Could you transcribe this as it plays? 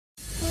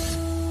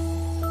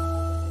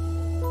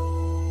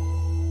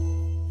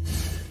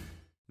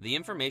The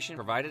information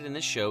provided in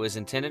this show is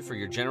intended for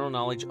your general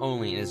knowledge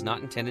only and is not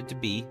intended to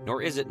be,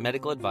 nor is it,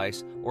 medical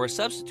advice or a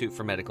substitute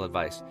for medical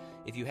advice.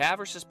 If you have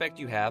or suspect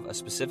you have a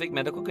specific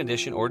medical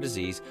condition or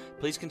disease,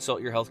 please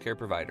consult your healthcare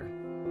provider.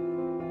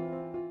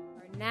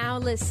 Are now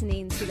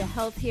listening to the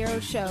Health Hero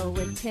Show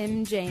with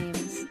Tim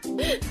James.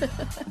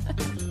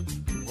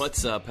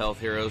 What's up,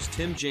 Health Heroes?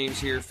 Tim James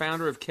here,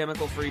 founder of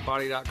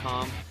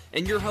ChemicalFreeBody.com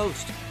and your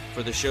host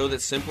for the show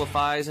that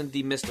simplifies and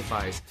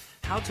demystifies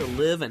how to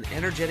live an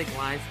energetic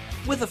life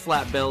with a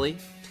flat belly.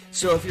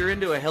 So if you're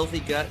into a healthy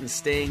gut and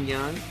staying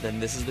young, then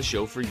this is the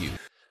show for you.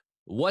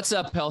 What's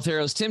up, Health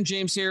Heroes? Tim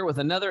James here with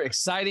another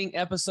exciting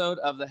episode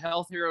of the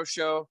Health Hero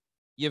Show.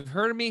 You've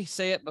heard me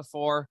say it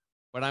before,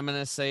 but I'm going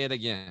to say it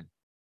again.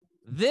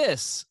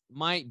 This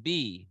might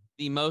be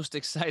the most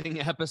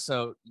exciting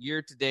episode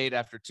year to date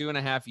after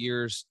 2.5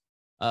 years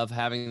of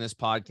having this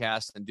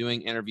podcast and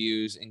doing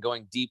interviews and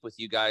going deep with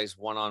you guys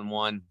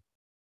one-on-one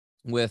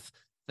with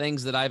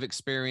things that I've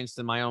experienced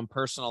in my own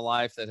personal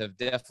life that have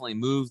definitely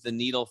moved the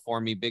needle for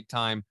me big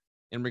time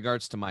in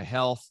regards to my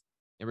health,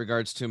 in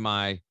regards to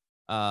my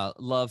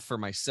love for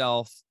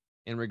myself,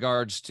 in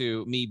regards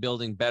to me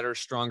building better,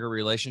 stronger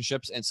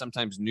relationships and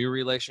sometimes new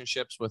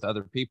relationships with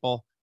other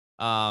people,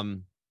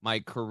 my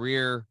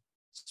career,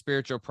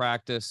 spiritual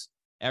practice,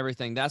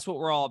 everything. That's what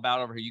we're all about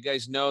over here. You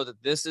guys know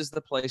that this is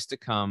the place to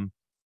come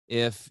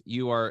if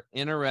you are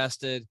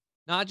interested,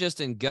 not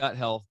just in gut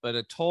health, but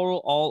a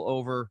total all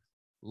over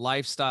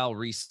lifestyle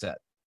reset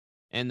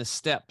and the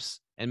steps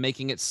and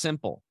making it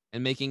simple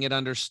and making it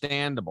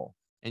understandable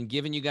and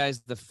giving you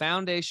guys the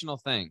foundational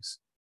things,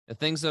 the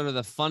things that are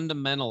the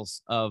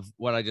fundamentals of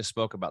what I just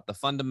spoke about, the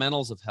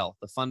fundamentals of health,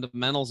 the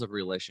fundamentals of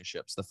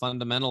relationships, the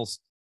fundamentals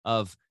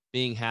of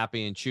being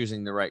happy and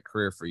choosing the right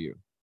career for you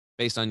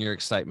based on your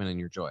excitement and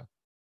your joy.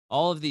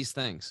 All of these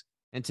things.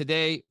 And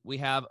today we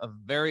have a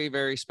very,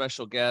 very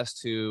special guest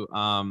who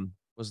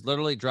was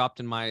literally dropped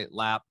in my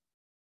lap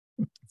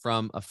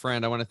from a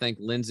friend. I want to thank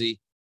Lindsay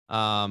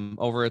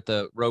over at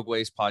the Rogue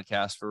Ways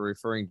podcast for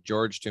referring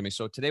George to me.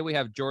 So today we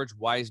have George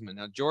Wiseman.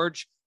 Now,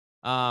 George,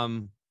 I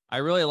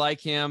really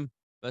like him.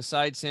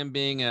 Besides him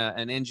being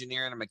an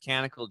engineer and a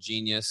mechanical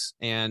genius,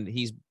 and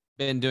he's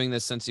been doing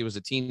this since he was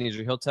a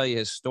teenager, he'll tell you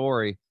his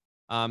story.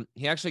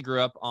 He actually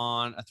grew up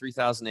on a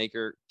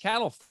 3,000-acre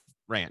cattle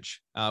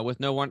ranch with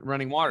no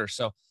running water.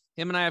 So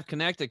him and I have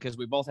connected because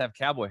we both have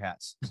cowboy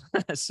hats.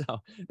 So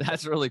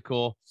that's really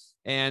cool.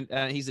 And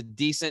he's a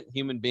decent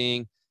human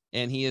being,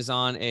 and he is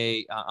on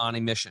a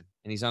mission.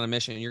 And he's on a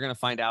mission. And you're going to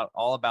find out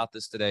all about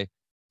this today.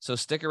 So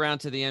stick around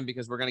to the end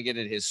because we're going to get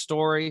into his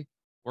story.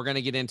 We're going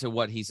to get into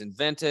what he's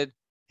invented.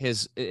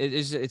 It's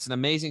an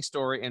amazing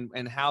story,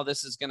 and how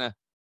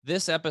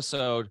this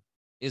episode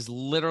is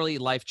literally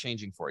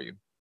life-changing for you.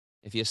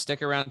 If you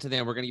stick around to the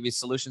end, we're going to give you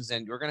solutions,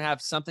 and we're going to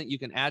have something you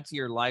can add to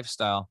your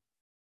lifestyle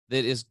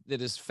that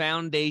is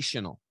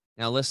foundational.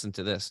 Now listen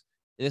to this.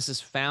 This is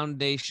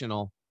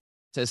foundational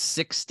to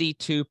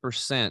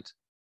 62%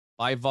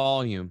 by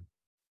volume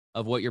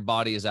of what your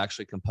body is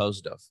actually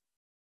composed of.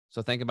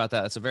 So think about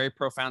that. It's a very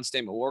profound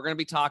statement. What we're going to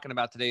be talking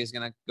about today is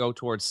going to go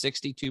towards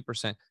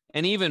 62%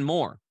 and even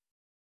more,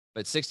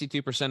 but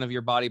 62% of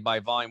your body by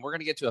volume. We're going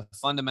to get to a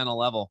fundamental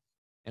level,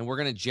 and we're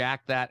going to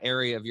jack that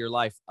area of your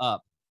life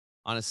up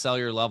on a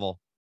cellular level,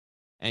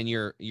 and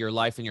your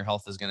life and your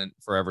health is going to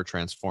forever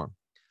transform.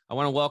 I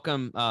want to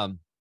welcome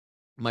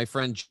my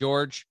friend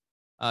George.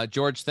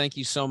 George, thank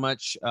you so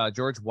much.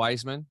 George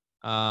Wiseman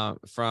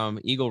from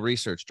Eagle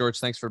Research. George,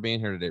 thanks for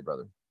being here today,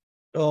 brother.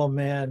 Oh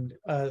man,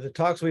 the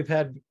talks we've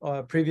had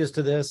previous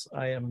to this,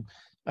 I'm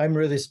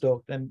really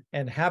stoked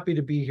and happy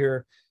to be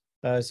here,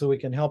 so we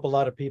can help a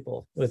lot of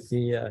people with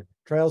the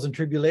trials and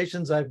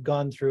tribulations I've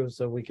gone through,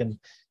 so we can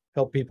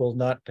help people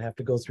not to have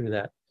to go through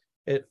that.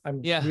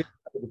 I'm really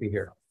happy to be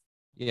here.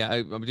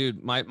 Yeah,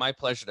 dude, my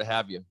pleasure to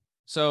have you.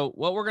 So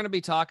what we're going to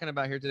be talking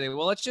about here today,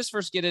 well, let's just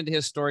first get into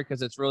his story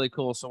because it's really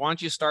cool. So why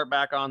don't you start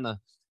back on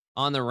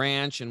the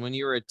ranch and when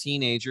you were a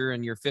teenager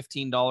and your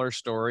 $15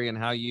 story and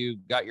how you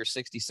got your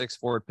 66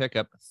 Ford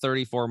pickup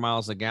 34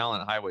 miles a gallon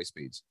at highway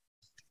speeds.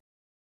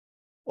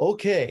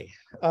 Okay.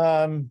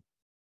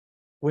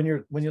 When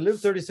you live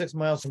 36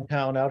 miles from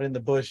town out in the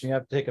bush, and you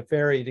have to take a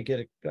ferry to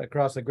get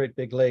across a great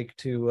big lake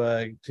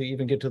to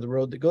even get to the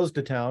road that goes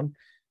to town.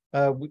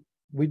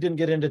 We didn't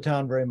get into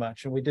town very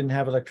much, and we didn't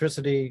have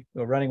electricity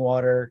or running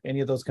water,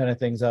 any of those kind of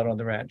things out on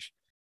the ranch.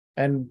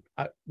 And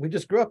we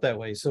just grew up that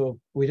way, so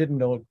we didn't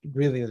know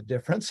really the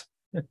difference.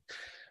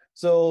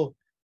 So,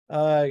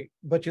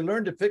 but you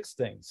learn to fix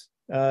things.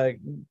 I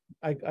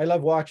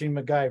love watching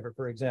MacGyver,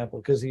 for example,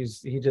 because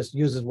he just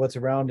uses what's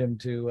around him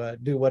to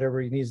do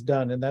whatever he needs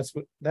done, and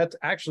that's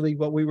actually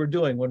what we were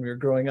doing when we were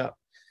growing up.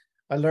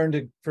 I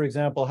learned, for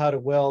example, how to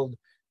weld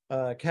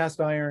cast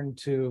iron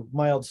to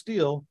mild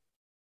steel,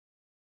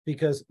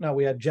 because now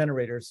we had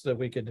generators so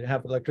we could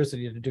have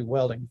electricity to do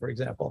welding, for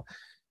example.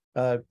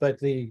 But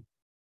the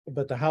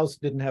house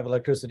didn't have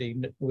electricity.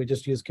 We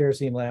just used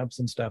kerosene lamps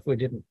and stuff. We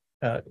didn't.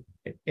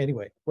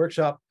 Anyway,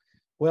 workshop,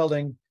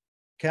 welding,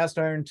 cast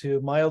iron to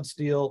mild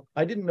steel.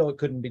 I didn't know it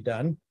couldn't be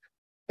done.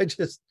 I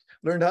just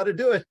learned how to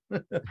do it.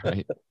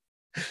 Right.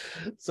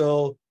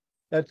 So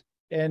that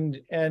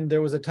and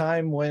there was a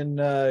time when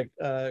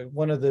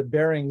one of the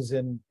bearings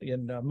in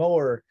a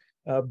mower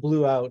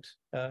blew out,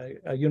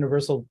 a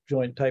universal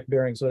joint type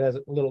bearing. So it has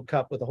a little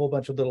cup with a whole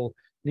bunch of little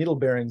needle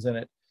bearings in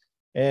it.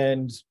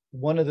 And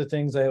one of the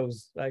things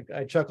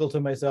I chuckled to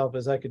myself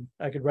is I could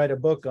write a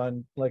book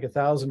on like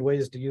 1,000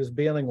 ways to use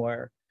baling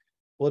wire.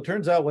 Well, it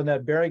turns out when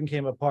that bearing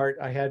came apart,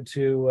 I had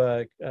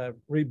to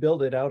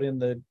rebuild it out in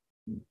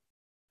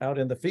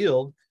the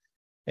field,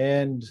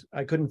 and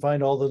I couldn't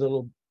find all the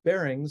little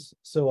bearings,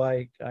 so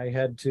I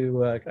had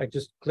to I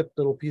just clipped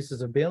little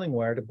pieces of baling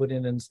wire to put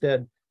in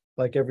instead.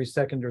 Like every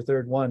second or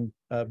third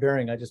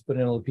bearing, I just put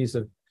in a little piece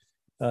of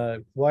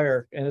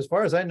wire, and as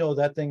far as I know,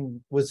 that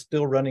thing was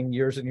still running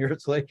years and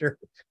years later.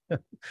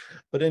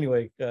 But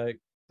anyway,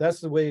 that's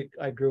the way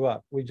I grew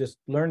up. We just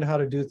learned how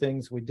to do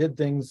things. We did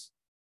things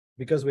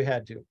because we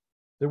had to.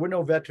 There were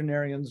no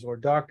veterinarians or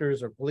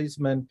doctors or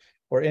policemen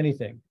or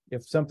anything.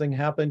 If something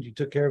happened, you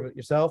took care of it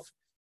yourself,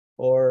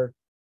 or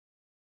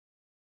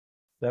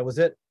that was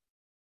it.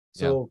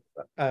 So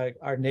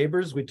our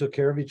neighbors, we took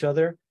care of each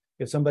other.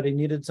 If somebody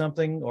needed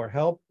something or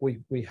help,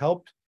 we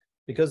helped,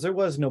 because there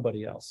was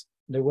nobody else.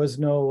 There was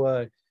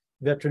no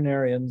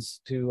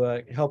veterinarians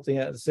to help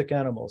the sick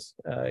animals.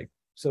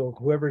 So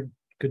whoever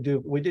could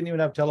do, we didn't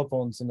even have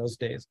telephones in those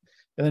days.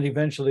 And then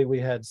eventually we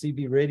had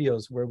CB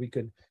radios where we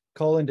could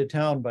call into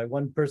town by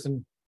one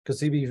person,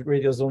 because CB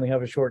radios only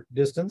have a short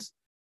distance.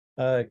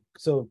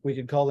 So we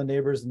could call the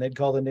neighbors, and they'd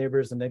call the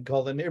neighbors, and they'd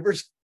call the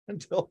neighbors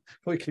until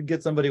we could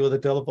get somebody with a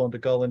telephone to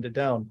call into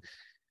town.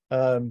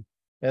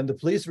 And the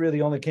police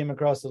really only came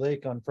across the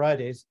lake on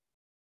Fridays,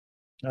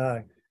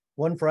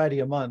 one Friday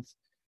a month,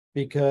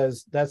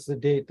 because that's the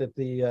date that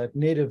the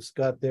natives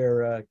got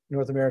their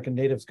North American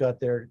natives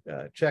got their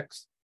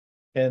checks,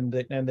 and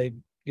they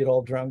get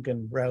all drunk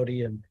and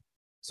rowdy, and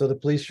so the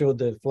police showed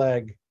the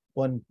flag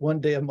one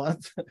day a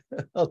month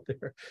out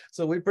there.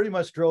 So we pretty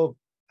much drove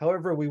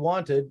however we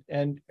wanted,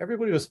 and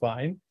everybody was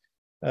fine.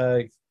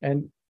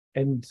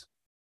 And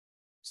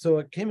so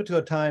it came to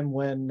a time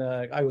when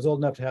I was old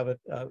enough to have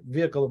a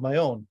vehicle of my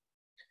own,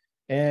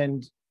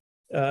 and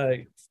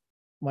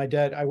my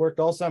dad. I worked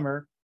all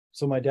summer,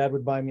 so my dad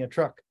would buy me a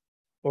truck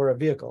or a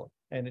vehicle,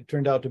 and it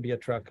turned out to be a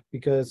truck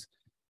because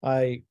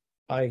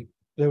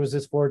there was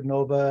this Ford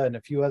Nova and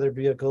a few other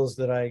vehicles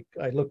that I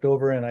looked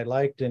over and I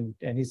liked, and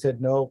he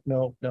said no.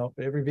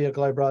 Every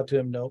vehicle I brought to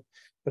him, no.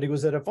 But he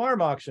was at a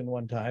farm auction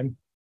one time,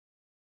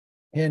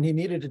 and he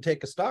needed to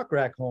take a stock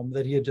rack home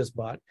that he had just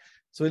bought.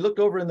 So he looked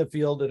over in the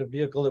field at a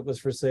vehicle that was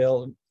for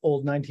sale, an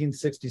old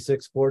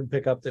 1966 Ford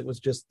pickup that was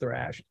just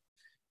thrashed.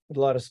 A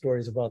lot of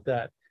stories about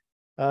that.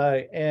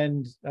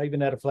 And I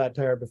even had a flat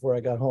tire before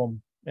I got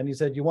home. And he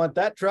said, "You want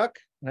that truck?"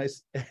 And I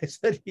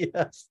said,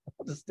 "Yes,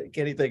 I'll just take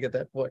anything at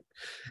that point."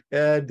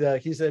 And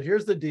he said,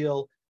 "Here's the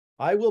deal.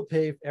 I will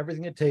pay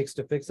everything it takes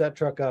to fix that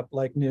truck up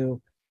like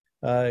new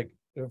the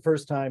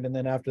first time. And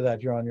then after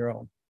that, you're on your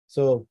own."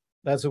 So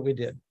that's what we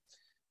did.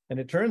 And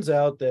it turns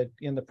out that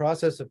in the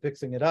process of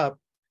fixing it up,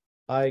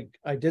 I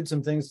did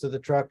some things to the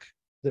truck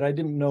that I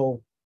didn't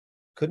know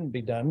couldn't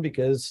be done,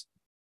 because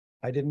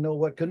I didn't know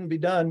what couldn't be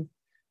done.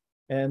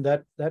 And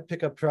that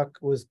pickup truck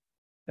was,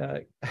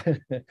 I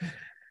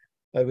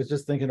was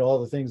just thinking of all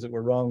the things that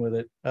were wrong with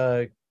it.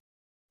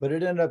 But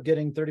it ended up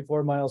getting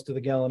 34 miles to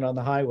the gallon on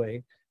the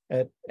highway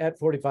at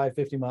 45,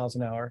 50 miles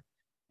an hour.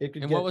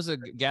 What was the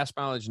gas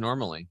mileage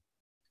normally?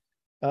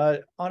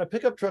 On a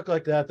pickup truck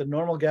like that, the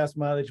normal gas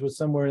mileage was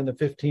somewhere in the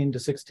 15 to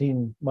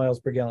 16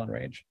 miles per gallon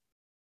range.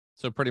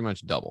 So pretty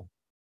much double.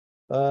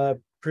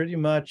 Pretty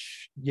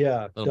much,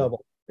 yeah,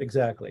 double.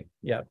 Exactly.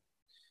 Yeah.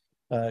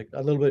 A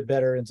little bit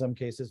better in some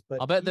cases,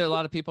 but I'll bet there are a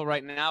lot of people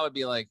right now would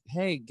be like,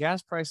 "Hey,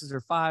 gas prices are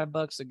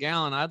 $5 a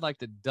gallon. I'd like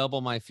to double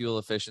my fuel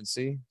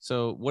efficiency."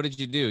 So what did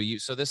you do?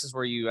 So this is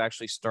where you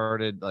actually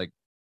started, like,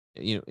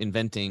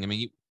 inventing. I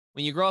mean,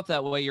 when you grow up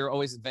that way, you're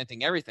always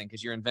inventing everything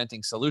because you're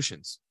inventing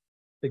solutions.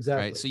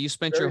 Exactly. Right. So you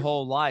spent your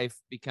whole life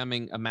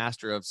becoming a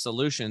master of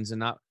solutions and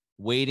not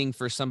waiting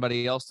for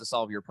somebody else to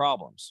solve your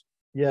problems.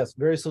 Yes,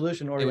 very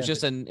solution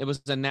oriented. It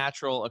was a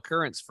natural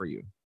occurrence for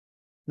you.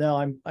 Now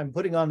I'm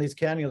putting on these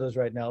cannulas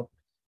right now,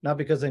 not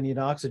because I need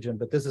oxygen,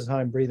 but this is how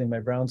I'm breathing my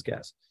Brown's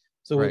gas.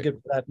 So we'll get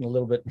to that in a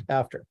little bit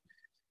after.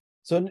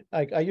 So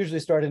I usually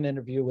start an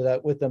interview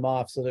with them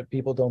off so that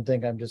people don't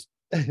think I'm just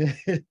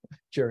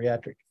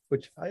geriatric,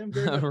 which I am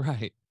very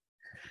right.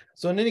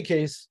 So in any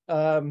case,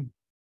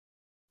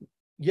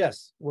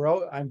 yes,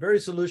 I'm very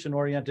solution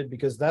oriented,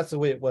 because that's the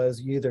way it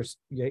was. You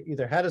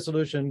either had a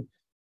solution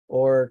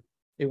or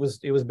it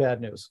was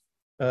bad news.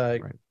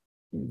 Right.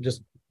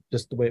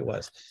 Just the way it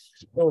was.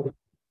 So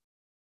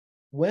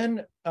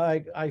when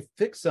I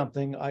fix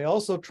something, I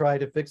also try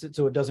to fix it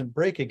so it doesn't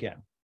break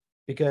again,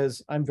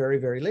 because I'm very,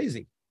 very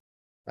lazy.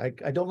 I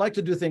don't like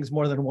to do things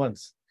more than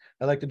once.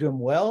 I like to do them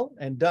well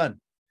and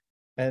done.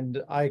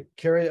 And I've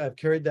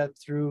carried that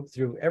through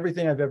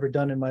everything I've ever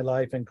done in my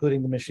life,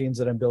 including the machines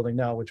that I'm building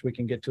now, which we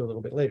can get to a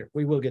little bit later.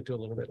 We will get to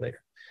a little bit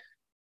later.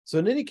 So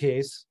in any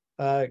case,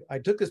 I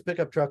took this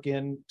pickup truck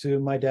in to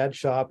my dad's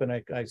shop, and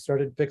I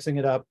started fixing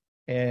it up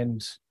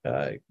and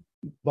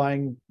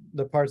buying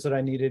the parts that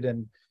I needed.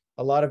 And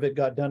a lot of it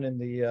got done in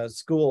the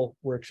school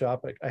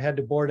workshop. I had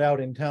to board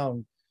out in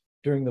town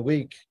during the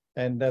week.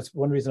 And that's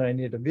one reason I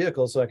needed a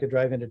vehicle, so I could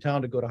drive into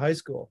town to go to high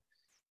school.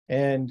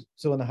 And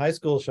so in the high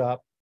school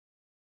shop,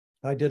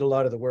 I did a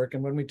lot of the work.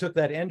 And when we took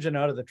that engine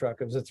out of the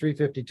truck, it was a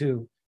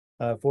 352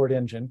 Ford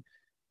engine.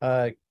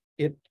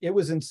 It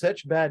was in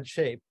such bad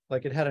shape,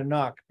 like it had a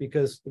knock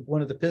because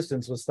one of the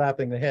pistons was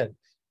slapping the head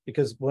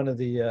because one of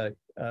the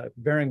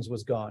bearings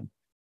was gone,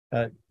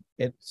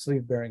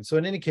 sleeve bearing. So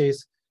in any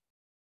case,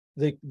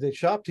 the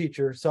shop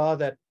teacher saw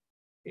that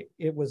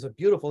it was a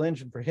beautiful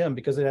engine for him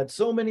because it had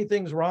so many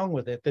things wrong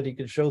with it that he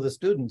could show the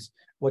students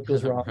what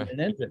goes wrong Right. with an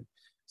engine.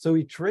 So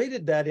he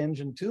traded that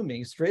engine to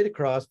me straight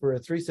across for a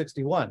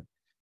 361.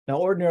 Now,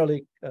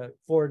 ordinarily,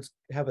 Fords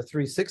have a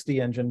 360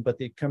 engine, but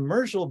the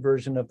commercial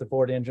version of the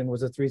Ford engine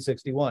was a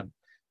 361.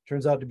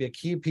 Turns out to be a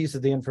key piece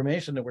of the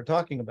information that we're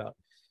talking about.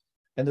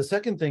 And the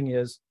second thing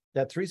is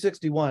that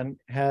 361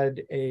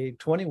 had a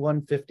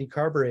 2150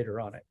 carburetor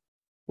on it,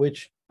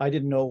 which I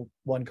didn't know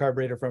one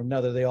carburetor from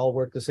another. They all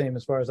work the same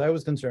as far as I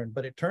was concerned.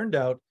 But it turned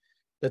out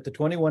that the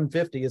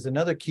 2150 is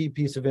another key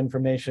piece of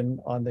information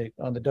on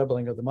the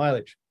doubling of the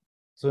mileage.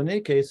 So in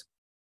any case,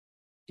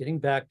 getting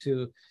back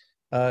to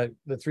the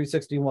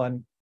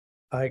 361,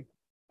 I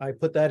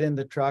put that in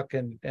the truck,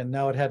 and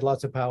now it had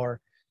lots of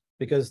power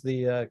because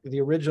the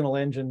original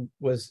engine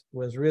was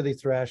really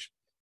thrash.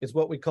 It's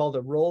what we call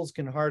the rolls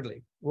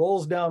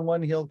down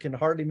one hill, can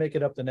hardly make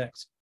it up the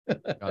next.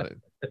 Got it.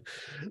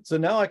 So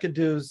now I could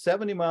do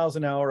 70 miles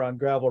an hour on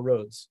gravel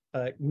roads.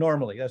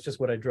 Normally, that's just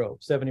what I drove,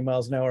 70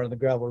 miles an hour on the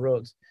gravel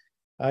roads.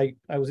 I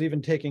was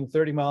even taking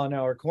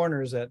 30-mile-an-hour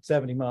corners at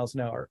 70 miles an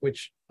hour,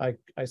 which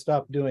I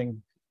stopped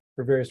doing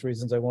for various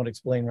reasons I won't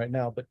explain right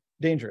now, but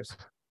dangerous.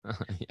 Yeah.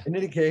 In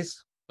any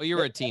case. Well, you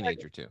were a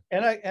teenager too.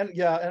 And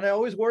I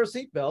always wore a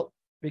seatbelt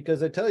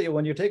because I tell you,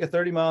 when you take a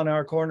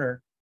 30-mile-an-hour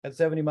corner at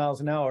 70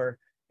 miles an hour,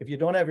 if you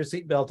don't have your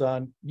seatbelt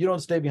on, you don't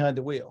stay behind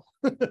the wheel.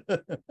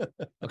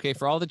 Okay,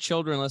 for all the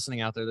children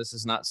listening out there, this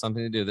is not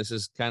something to do. This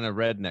is kind of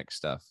redneck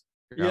stuff.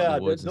 Yeah,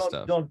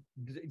 don't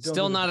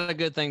Still do not a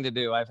good thing to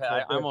do.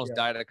 I almost yeah.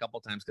 died a couple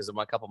times because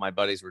a couple of my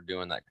buddies were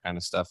doing that kind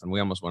of stuff, and we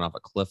almost went off a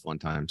cliff one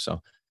time.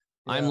 So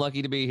I'm Yeah.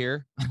 lucky to be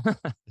here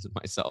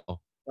myself.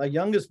 My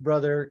youngest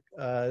brother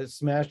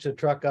smashed a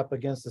truck up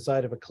against the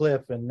side of a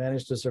cliff and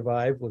managed to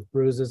survive with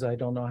bruises. I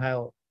don't know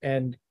how.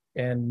 And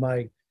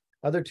my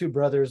other two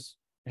brothers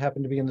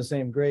happened to be in the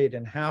same grade,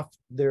 and half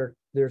their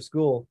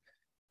school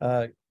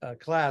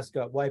class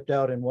got wiped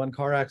out in one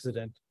car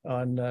accident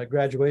on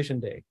graduation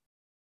day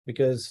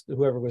because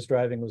whoever was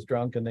driving was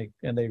drunk and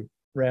they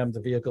rammed the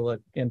vehicle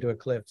into a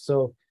cliff.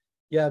 So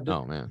yeah,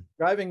 Oh man,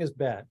 driving is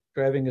bad.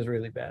 Driving is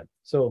really bad.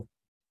 So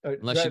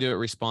unless you do it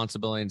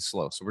responsibly and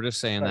slow. So we're just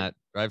saying Right. that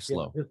drive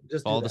slow,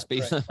 just follow do the that.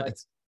 speed Right.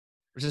 limits.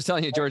 We're just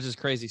telling you George's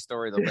crazy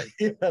story though. But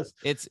Yes.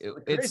 it's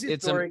The crazy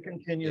story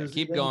continues.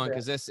 keep in going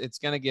that. because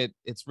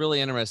it's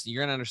really interesting.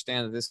 You're gonna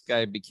understand that this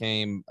guy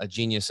became a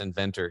genius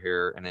inventor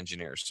here and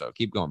engineer. So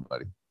keep going,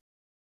 buddy.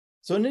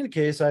 So in any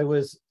case, I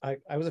was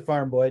a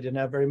farm boy, didn't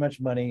have very much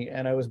money,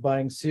 and I was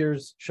buying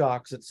Sears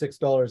shocks at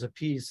 $6 a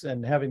piece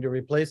and having to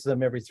replace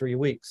them every 3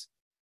 weeks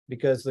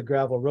because the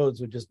gravel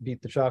roads would just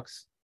beat the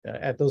shocks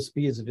at those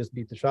speeds. Would just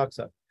beat the shocks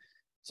up.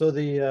 So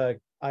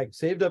I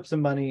saved up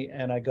some money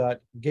and I got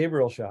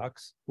Gabriel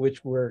shocks,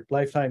 which were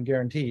lifetime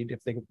guaranteed.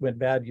 If they went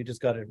bad, you just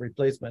got a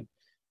replacement,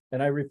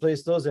 and I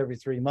replaced those every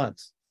 3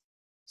 months.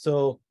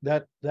 So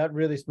that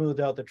really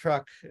smoothed out the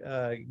truck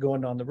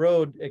going on the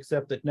road,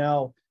 except that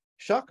now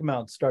shock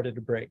mounts started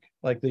to break.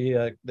 Like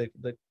the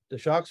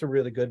shocks are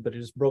really good, but it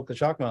just broke the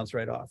shock mounts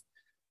right off.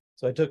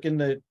 So I took in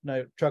the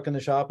truck in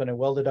the shop and I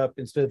welded up,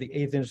 instead of the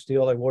 1/8 inch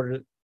steel, I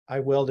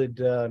welded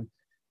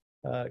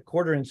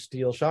 1/4 inch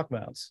steel shock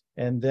mounts,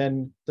 and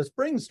then the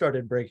springs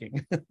started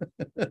breaking.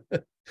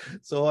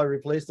 So I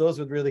replaced those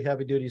with really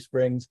heavy duty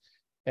springs,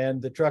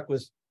 and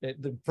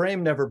the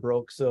frame never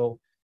broke, so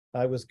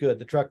I was good.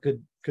 The truck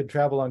could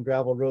travel on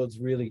gravel roads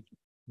really,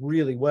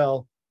 really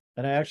well.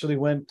 And I actually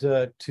went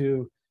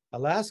to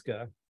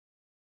Alaska.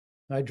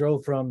 I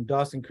drove from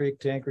Dawson Creek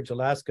to Anchorage,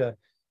 Alaska,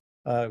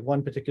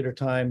 one particular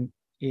time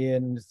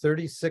in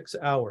 36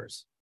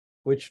 hours,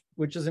 which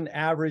is an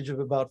average of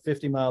about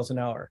 50 miles an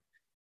hour.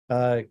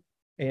 And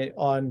it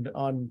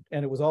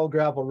was all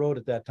gravel road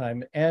at that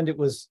time, and it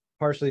was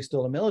partially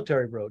still a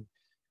military road.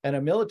 And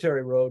a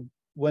military road,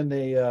 when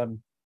they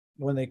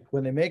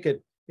make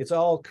it, it's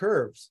all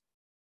curves.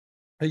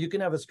 You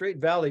can have a straight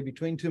valley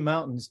between two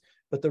mountains,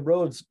 but the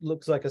roads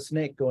looks like a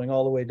snake going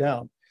all the way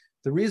down.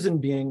 The reason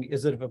being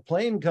is that if a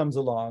plane comes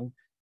along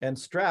and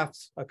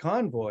strafs a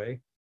convoy,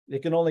 they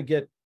can only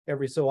get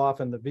every so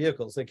often the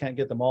vehicles. They can't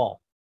get them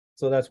all.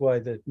 So that's why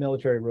the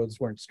military roads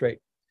weren't straight.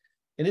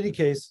 In any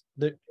case,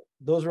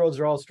 those roads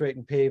are all straight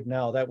and paved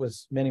now. That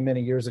was many,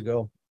 many years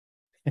ago.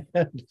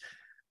 And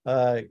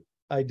I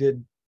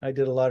did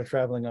a lot of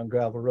traveling on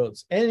gravel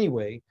roads.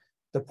 Anyway,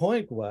 the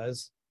point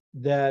was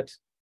that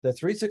the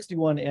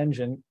 361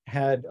 engine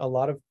had a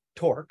lot of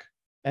torque,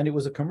 and it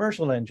was a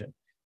commercial engine.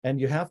 And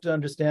you have to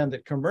understand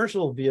that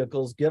commercial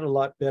vehicles get a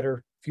lot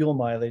better fuel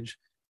mileage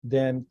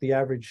than the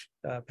average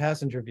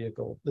passenger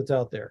vehicle that's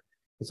out there.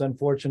 It's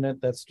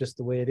unfortunate. That's just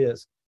the way it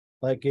is.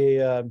 Like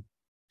a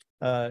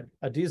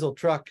diesel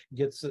truck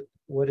gets,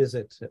 what is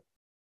it?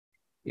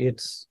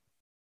 It's,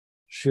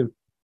 shoot,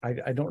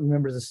 I don't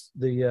remember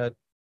the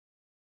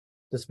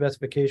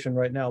specification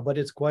right now, but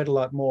it's quite a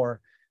lot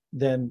more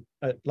than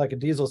like a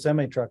diesel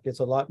semi-truck. It's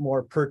a lot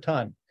more per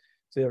ton.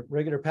 So a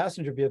regular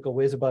passenger vehicle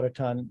weighs about a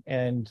ton,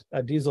 and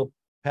a diesel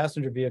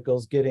passenger vehicle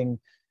is getting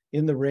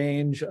in the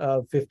range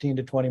of 15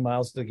 to 20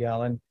 miles to the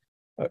gallon.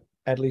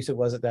 At least it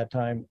was at that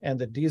time. And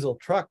the diesel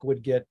truck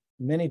would get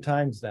many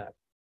times that.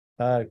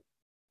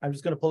 I'm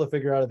just going to pull a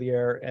figure out of the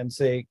air and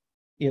say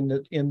in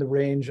the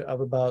range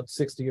of about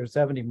 60 or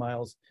 70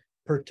 miles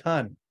per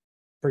ton,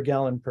 per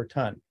gallon per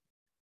ton.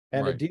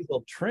 And Right. a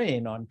diesel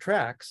train on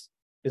tracks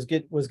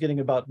was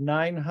getting about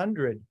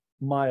 900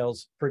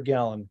 miles per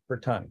gallon per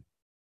ton.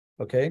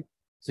 Okay,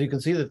 so you can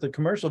see that the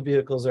commercial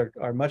vehicles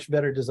are much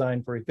better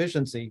designed for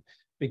efficiency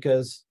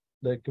because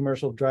the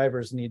commercial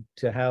drivers need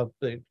to have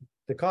the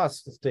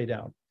costs to stay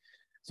down.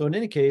 So in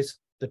any case,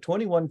 the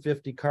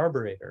 2150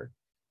 carburetor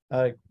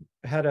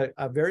had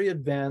a very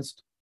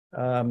advanced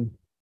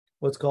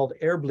what's called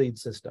air bleed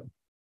system.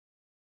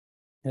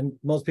 And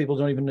most people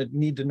don't even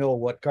need to know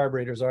what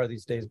carburetors are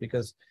these days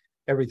because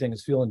everything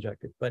is fuel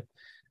injected. But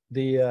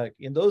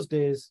in those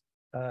days,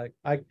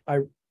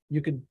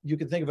 you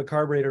could think of a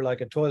carburetor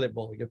like a toilet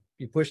bowl.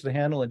 You push the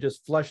handle and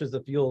just flushes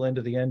the fuel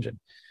into the engine.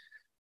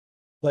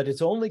 But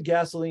it's only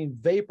gasoline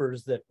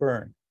vapors that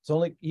burn. It's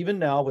only, even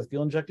now with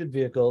fuel injected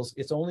vehicles,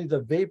 it's only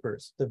the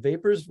vapors. The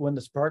vapors, when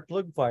the spark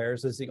plug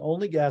fires, is the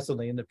only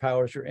gasoline that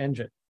powers your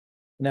engine.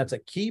 And that's a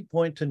key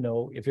point to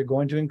know if you're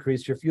going to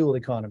increase your fuel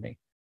economy.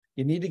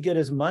 You need to get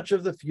as much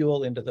of the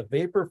fuel into the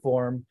vapor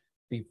form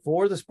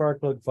before the spark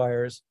plug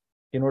fires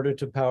in order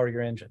to power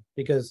your engine.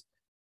 Because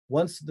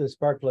once the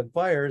spark plug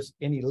fires,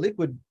 any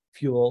liquid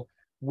fuel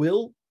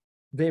will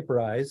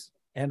vaporize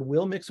and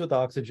will mix with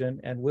oxygen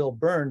and will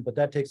burn, but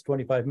that takes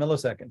 25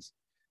 milliseconds.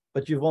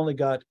 But you've only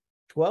got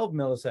 12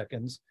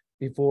 milliseconds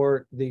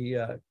before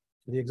the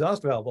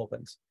exhaust valve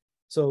opens.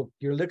 So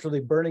you're literally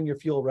burning your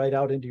fuel right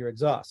out into your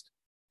exhaust,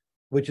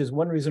 which is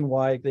one reason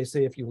why they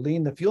say if you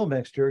lean the fuel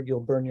mixture, you'll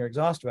burn your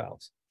exhaust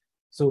valves.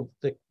 So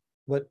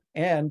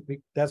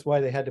that's why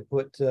they had to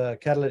put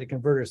catalytic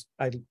converters.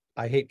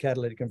 I hate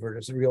catalytic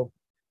converters, a real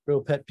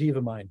pet peeve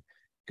of mine,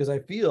 because I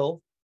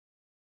feel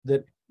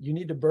that you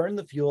need to burn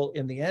the fuel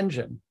in the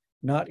engine,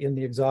 not in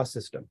the exhaust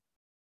system.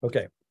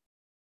 Okay,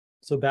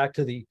 so back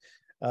to the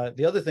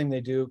other thing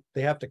they do,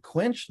 they have to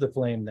quench the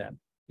flame then.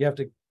 You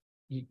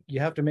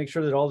have to make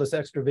sure that all this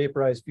extra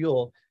vaporized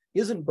fuel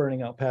isn't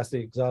burning out past the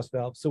exhaust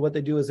valve. So what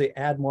they do is they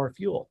add more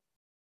fuel.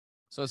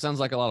 So it sounds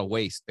like a lot of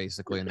waste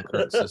basically in the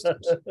current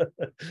systems.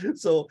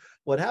 So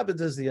what happens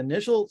is the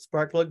initial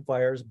spark plug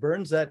fires,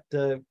 burns that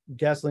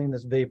gasoline,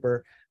 this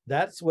vapor.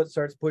 That's what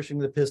starts pushing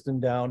the piston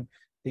down.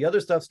 The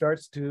other stuff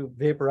starts to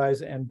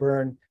vaporize and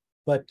burn,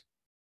 but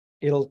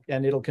it'll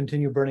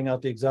continue burning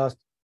out the exhaust.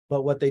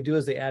 But what they do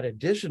is they add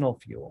additional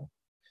fuel.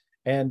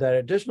 And that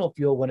additional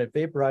fuel, when it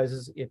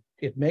vaporizes,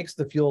 it makes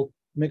the fuel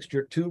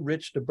mixture too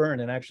rich to burn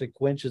and actually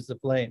quenches the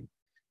flame.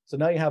 So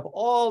now you have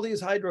all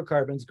these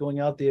hydrocarbons going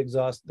out the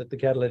exhaust that the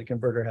catalytic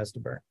converter has to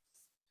burn.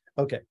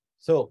 Okay,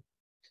 so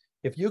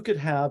if you could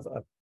have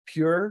a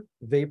pure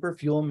vapor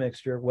fuel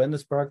mixture when the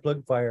spark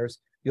plug fires,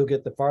 you'll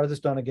get the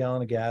farthest on a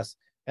gallon of gas.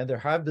 And there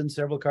have been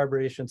several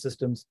carburation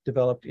systems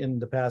developed in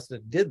the past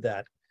that did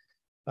that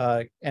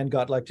and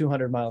got like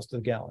 200 miles to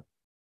the gallon.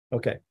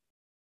 Okay,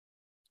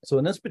 so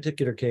in this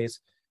particular case,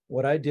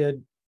 what I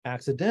did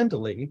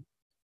accidentally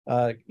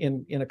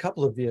in a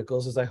couple of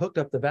vehicles is I hooked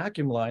up the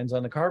vacuum lines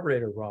on the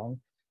carburetor wrong.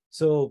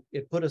 So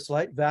it put a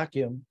slight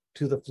vacuum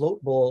to the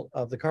float bowl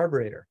of the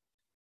carburetor.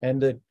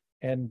 And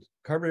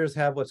carburetors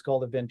have what's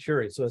called a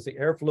venturi. So as the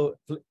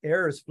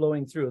air is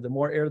flowing through, the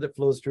more air that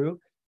flows through,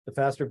 the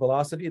faster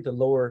velocity, the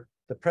lower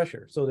the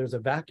pressure. So there's a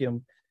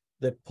vacuum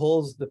that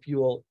pulls the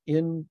fuel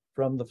in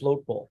from the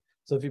float bowl.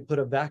 So if you put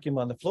a vacuum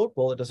on the float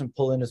bowl, it doesn't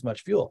pull in as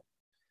much fuel.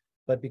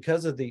 But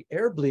because of the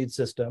air bleed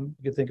system,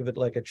 you can think of it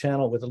like a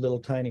channel with a little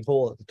tiny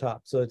hole at the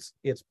top. So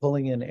it's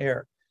pulling in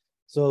air.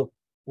 So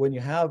when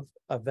you have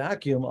a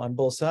vacuum on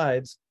both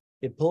sides,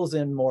 it pulls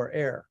in more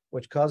air,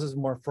 which causes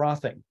more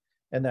frothing.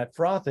 And that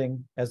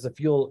frothing, as the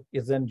fuel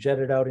is then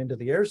jetted out into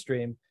the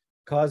airstream,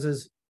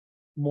 causes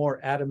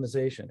more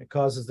atomization. It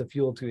causes the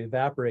fuel to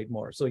evaporate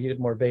more. So you get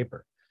more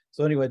vapor.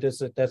 So anyway,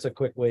 that's a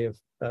quick way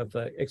of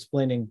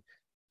explaining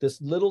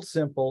this little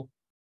simple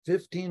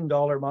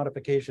 $15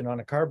 modification on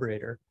a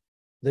carburetor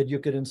that you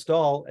could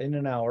install in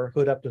an hour,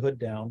 hood up to hood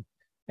down.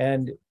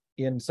 And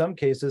in some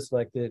cases,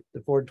 like the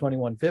Ford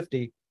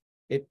 2150,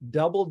 it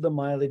doubled the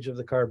mileage of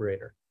the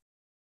carburetor.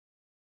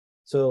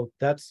 So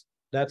that's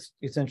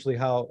essentially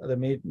how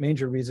the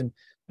major reason.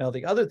 Now,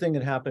 the other thing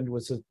that happened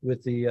was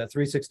with the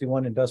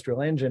 361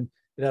 industrial engine,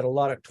 it had a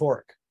lot of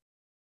torque.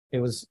 It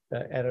was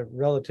at a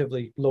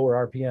relatively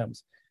lower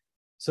RPMs.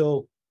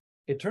 So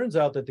it turns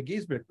out that the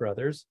Giesbrecht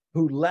brothers,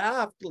 who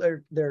laughed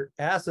their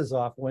asses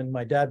off when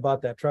my dad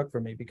bought that truck for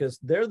me, because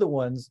they're the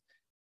ones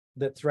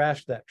that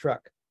thrashed that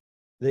truck.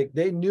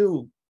 They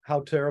knew how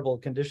terrible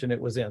condition it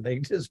was in. They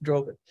just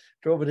drove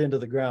it into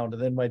the ground,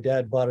 and then my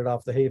dad bought it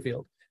off the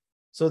hayfield.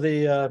 So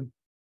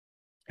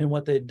and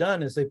what they'd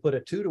done is they put a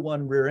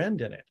 2-to-1 rear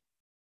end in it.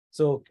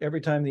 So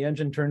every time the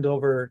engine turned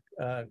over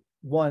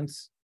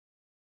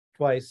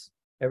twice,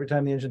 every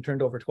time the engine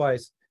turned over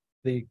twice,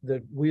 the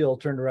wheel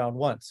turned around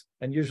once.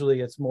 And usually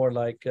it's more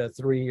like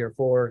 3 or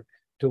 4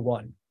 to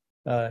 1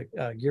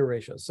 gear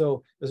ratio.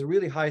 So there's a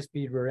really high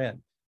speed rear end.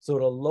 So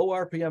at a low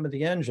RPM of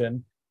the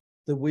engine,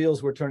 the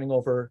wheels were turning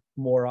over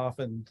more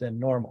often than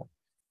normal.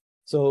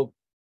 So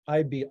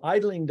I'd be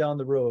idling down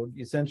the road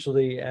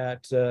essentially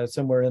at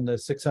somewhere in the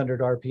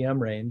 600 RPM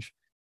range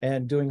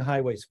and doing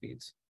highway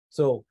speeds.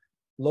 So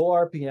low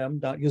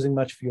RPM, not using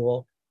much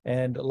fuel,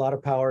 and a lot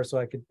of power, so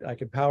I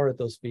could power at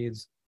those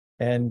speeds,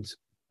 and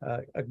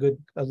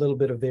a little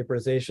bit of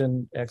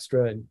vaporization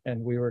extra,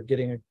 and we were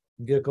getting a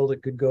vehicle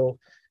that could go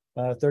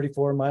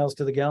 34 miles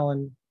to the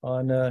gallon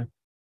on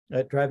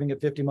driving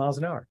at 50 miles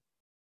an hour.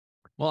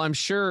 Well, I'm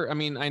sure. I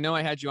mean, I know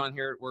I had you on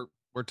here.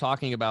 We're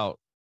talking about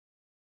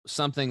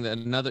something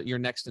that your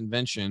next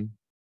invention,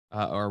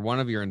 or one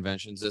of your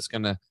inventions, it's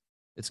gonna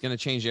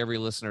change every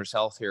listener's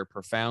health here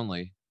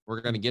profoundly.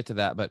 We're going to get to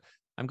that, but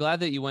I'm glad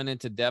that you went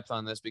into depth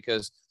on this,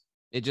 because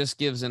it just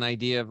gives an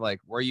idea of like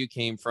where you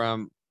came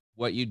from,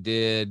 what you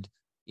did,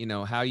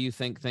 how you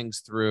think things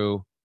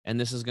through. And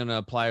this is going to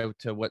apply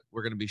to what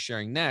we're going to be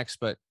sharing next.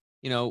 But,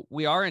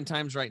 we are in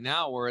times right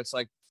now where it's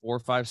like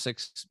 $4,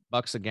 $5,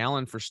 $6 a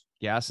gallon for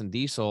gas and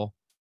diesel.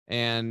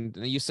 And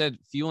you said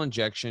fuel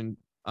injection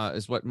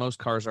is what most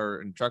cars are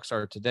and trucks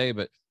are today.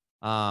 But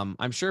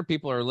I'm sure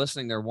people are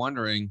listening. They're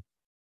wondering,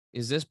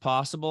 is this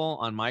possible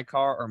on my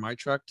car or my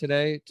truck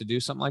today to do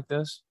something like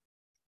this?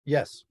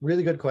 Yes,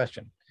 really good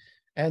question.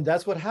 And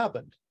that's what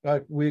happened.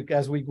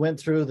 As we went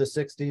through the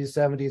 60s,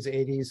 70s,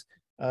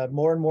 80s,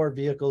 more and more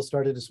vehicles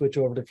started to switch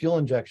over to fuel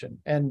injection.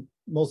 And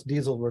most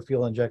diesel were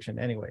fuel injection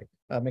anyway,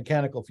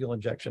 mechanical fuel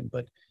injection.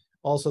 But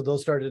also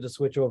those started to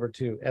switch over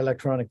to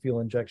electronic fuel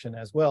injection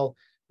as well,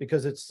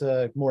 because it's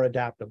more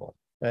adaptable.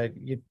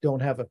 You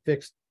don't have a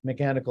fixed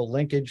mechanical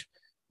linkage.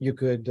 You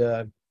could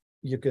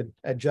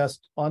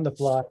adjust on the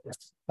fly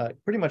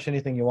pretty much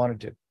anything you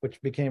wanted to,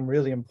 which became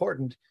really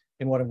important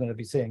in what I'm going to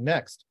be saying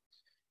next.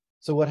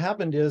 So what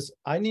happened is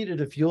I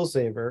needed a fuel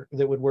saver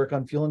that would work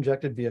on fuel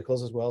injected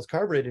vehicles as well as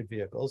carbureted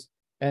vehicles.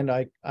 And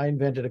I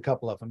invented a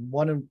couple of them.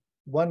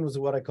 One was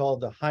what I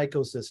called the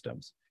HYCO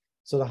systems.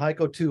 So the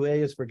HYCO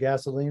 2A is for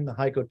gasoline. The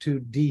HYCO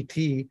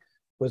 2DT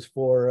was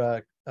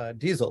for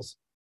diesels.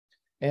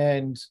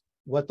 And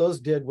what those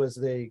did was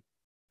they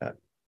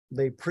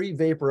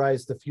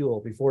pre-vaporized the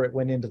fuel before it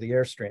went into the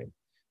airstream,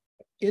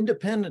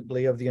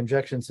 independently of the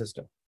injection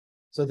system.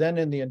 So then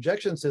in the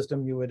injection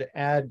system, you would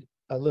add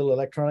a little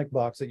electronic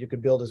box that you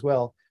could build as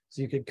well.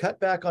 So you could cut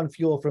back on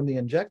fuel from the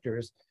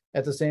injectors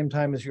at the same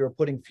time as you were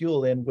putting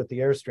fuel in with the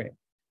airstream.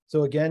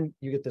 So again,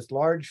 you get this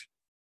large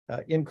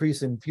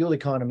increase in fuel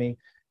economy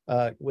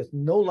with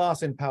no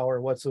loss in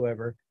power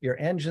whatsoever. Your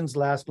engines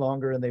last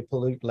longer and they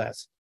pollute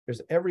less.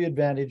 There's every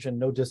advantage and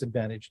no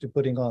disadvantage to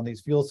putting on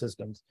these fuel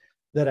systems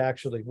that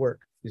actually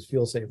work, these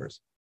fuel savers.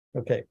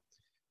 Okay,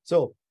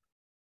 so.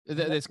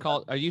 It's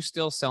called, are you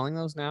still selling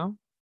those now?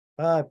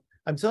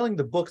 I'm selling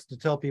the books to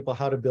tell people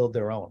how to build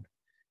their own.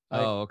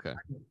 Okay.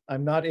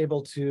 I'm not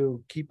able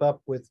to keep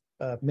up with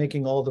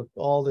making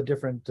all the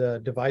different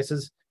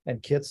devices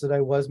and kits that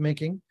I was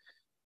making,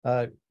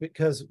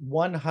 because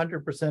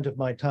 100% of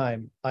my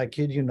time, I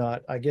kid you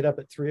not, I get up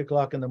at 3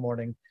 o'clock in the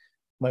morning.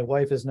 My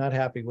wife is not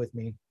happy with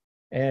me,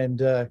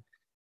 and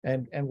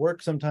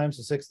work sometimes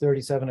to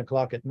 6:30, 7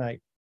 o'clock at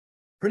night,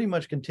 pretty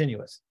much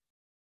continuous.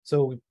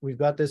 So we've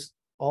got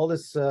all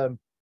this,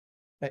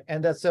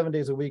 and that's 7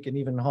 days a week and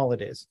even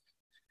holidays.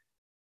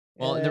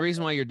 Well, the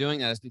reason why you're doing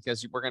that is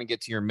because we're going to get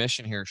to your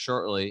mission here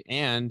shortly.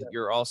 And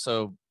you're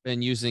also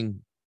been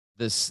using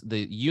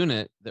the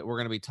unit that we're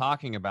going to be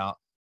talking about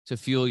to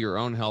fuel your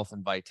own health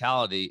and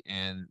vitality.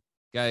 And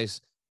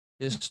guys,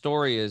 his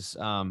story is,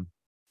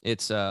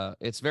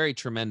 it's very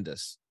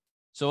tremendous.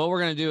 So what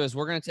we're going to do is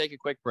we're going to take a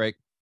quick break.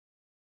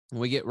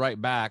 When we get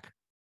right back,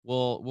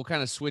 we'll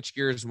kind of switch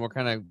gears and we'll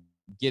kind of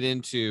get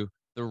into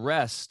the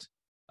rest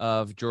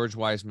of George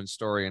Wiseman's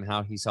story and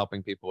how he's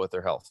helping people with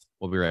their health.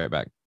 We'll be right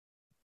back.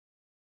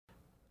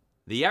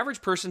 The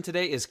average person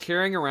today is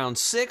carrying around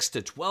 6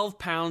 to 12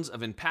 pounds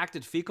of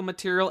impacted fecal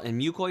material and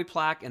mucoid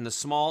plaque in the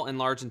small and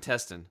large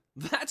intestine.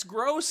 That's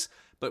gross,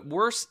 but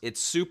worse,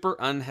 it's super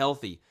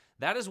unhealthy.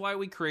 That is why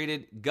we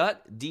created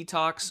Gut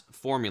Detox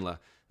Formula.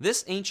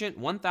 This ancient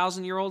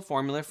 1,000-year-old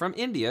formula from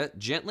India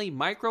gently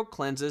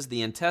micro-cleanses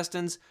the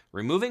intestines,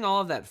 removing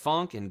all of that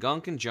funk and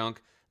gunk and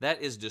junk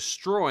that is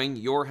destroying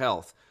your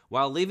health,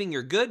 while leaving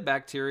your good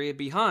bacteria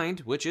behind,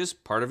 which is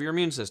part of your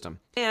immune system.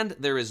 And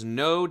there is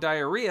no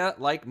diarrhea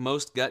like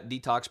most gut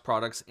detox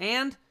products,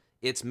 and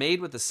it's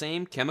made with the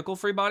same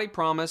chemical-free body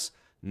promise,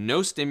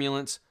 no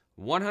stimulants,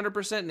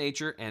 100%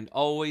 nature, and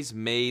always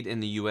made in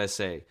the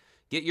USA.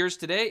 Get yours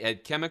today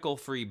at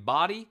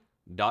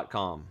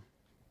chemicalfreebody.com.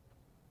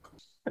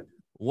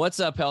 What's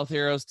up, health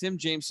heroes? Tim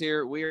James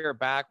here. We are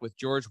back with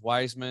George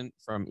Wiseman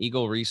from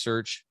Eagle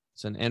Research.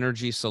 It's an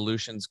energy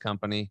solutions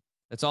company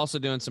that's also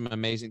doing some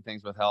amazing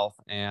things with health.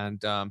 And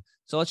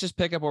so let's just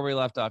pick up where we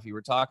left off. You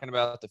were talking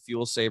about the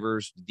fuel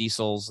savers,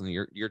 diesels, and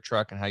your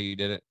truck and how you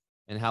did it,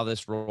 and how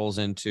this rolls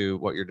into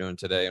what you're doing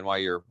today and why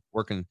you're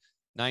working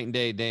night and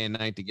day and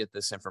night to get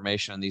this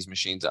information and these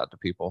machines out to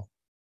people.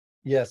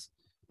 Yes.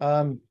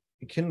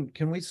 Can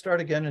we start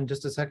again in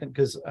just a second?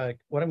 Because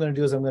what I'm going to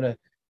do is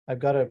I've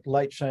got a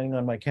light shining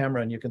on my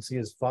camera, and you can see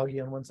it's foggy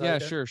on one side. Yeah,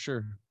 there.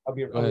 sure. I'll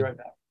be right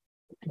back.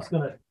 I'm just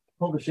going to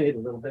pull the shade a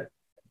little bit.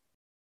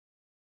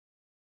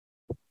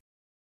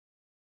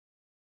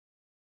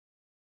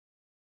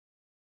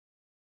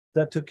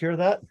 That took care of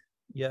that?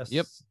 Yes.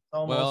 Yep.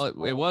 Almost.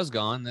 Well, it was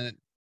gone. Then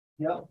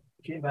Yeah,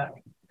 came back.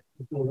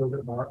 A little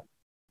bit more.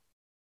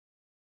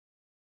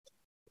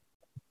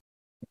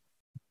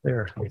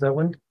 There. Is that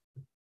one?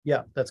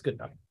 Yeah, that's good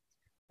enough.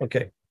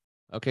 Okay.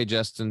 Okay,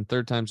 Justin,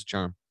 third time's a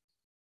charm.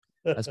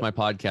 That's my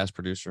podcast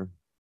producer.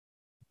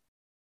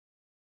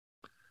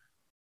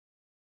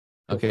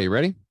 Okay, you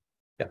ready?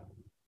 Yeah.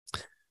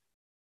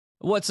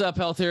 What's up,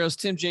 health heroes?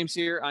 Tim James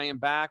here. I am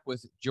back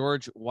with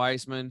George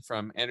Wiseman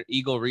from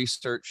Eagle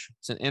Research.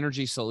 It's an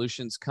energy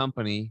solutions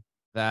company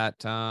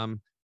that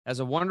has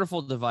a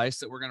wonderful device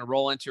that we're going to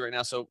roll into right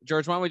now. So,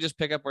 George, why don't we just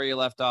pick up where you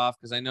left off?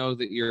 Because I know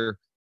that your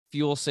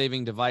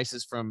fuel-saving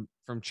devices from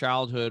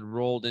childhood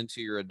rolled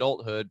into your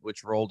adulthood,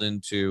 which rolled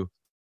into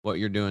what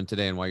you're doing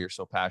today and why you're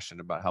so passionate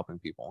about helping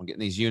people and getting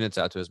these units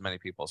out to as many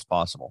people as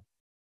possible.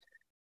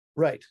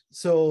 Right.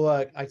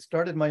 So I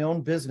started my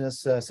own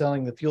business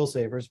selling the fuel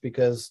savers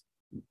because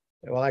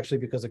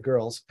of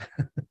girls.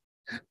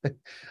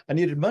 I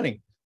needed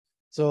money.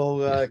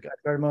 So I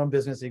started my own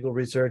business, Eagle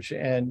Research,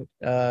 and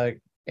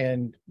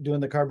doing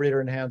the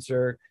carburetor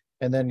enhancer,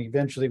 and then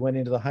eventually went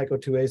into the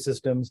HYCO 2A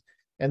systems.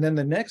 And then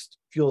the next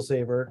fuel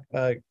saver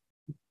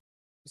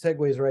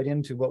segues right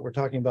into what we're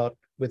talking about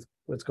with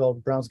what's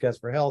called Brown's Gas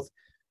for Health.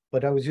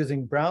 But I was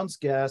using Brown's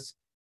Gas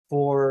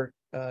for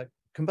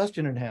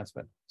combustion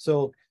enhancement.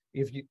 So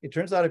it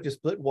turns out if you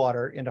split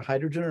water into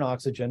hydrogen and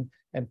oxygen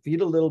and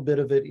feed a little bit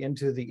of it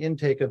into the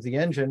intake of the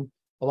engine,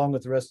 along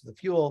with the rest of the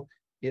fuel,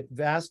 it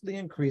vastly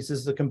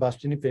increases the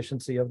combustion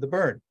efficiency of the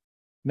burn.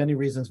 Many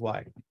reasons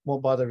why.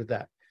 Won't bother with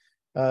that.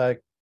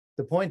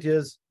 The point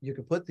is, you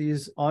can put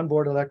these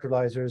onboard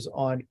electrolyzers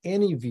on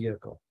any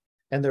vehicle,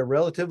 and they're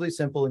relatively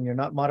simple, and you're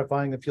not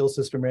modifying the fuel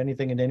system or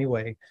anything in any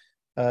way.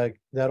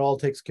 That all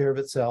takes care of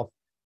itself.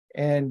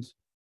 And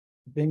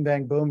bing,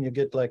 bang, boom, you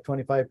get like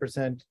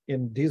 25%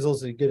 in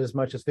diesels. You get as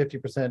much as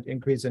 50%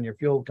 increase in your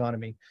fuel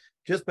economy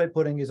just by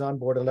putting these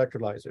onboard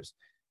electrolyzers.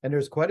 And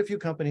there's quite a few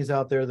companies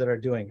out there that are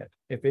doing it.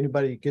 If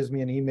anybody gives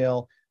me an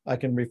email, I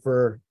can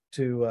refer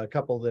to a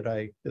couple that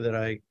I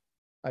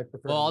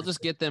prefer. Well, I'll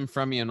just get them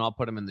from you and I'll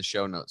put them in the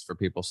show notes for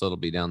people. So it'll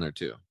be down there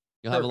too.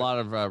 You'll have a lot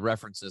of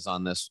references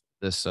on this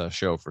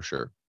show for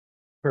sure.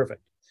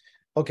 Perfect.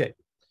 Okay.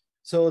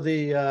 So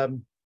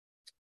the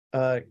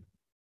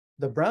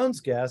Brown's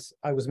Gas,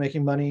 I was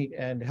making money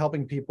and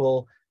helping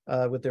people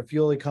with their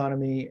fuel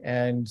economy.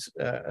 And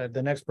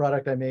the next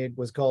product I made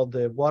was called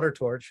the Water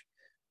Torch,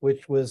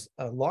 which was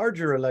a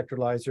larger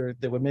electrolyzer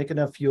that would make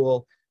enough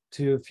fuel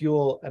to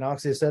fuel an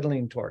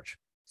oxyacetylene torch.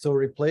 So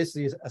replace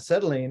the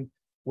acetylene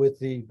with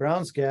the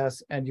Brown's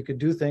Gas, and you could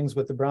do things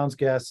with the Brown's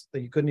Gas that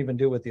you couldn't even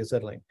do with the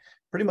acetylene.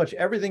 Pretty much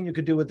everything you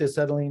could do with the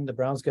acetylene, the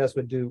Brown's Gas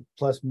would do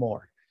plus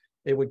more.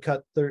 It would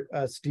cut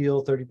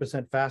steel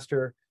 30%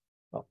 faster,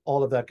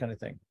 all of that kind of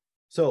thing.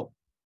 So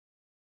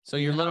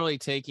you're literally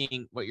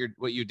taking what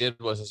you did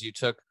was you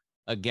took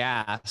a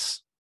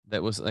gas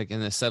that was like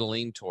an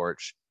acetylene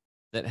torch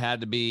that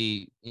had to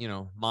be,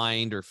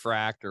 mined or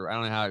fracked, or I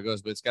don't know how it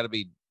goes, but it's got to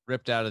be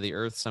ripped out of the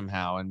earth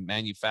somehow and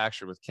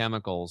manufactured with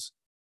chemicals.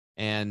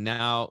 And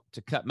now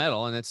to cut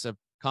metal, and it's a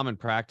common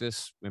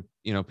practice,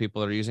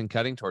 people are using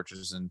cutting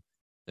torches and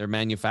they're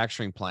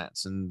manufacturing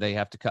plants and they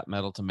have to cut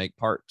metal to make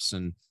parts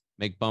and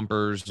make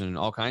bumpers and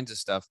all kinds of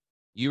stuff.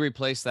 You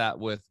replace that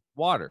with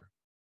water,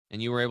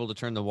 and you were able to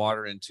turn the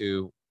water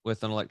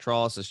with an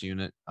electrolysis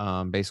unit,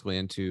 basically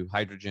into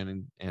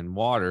hydrogen and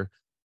water,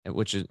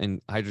 which is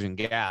in hydrogen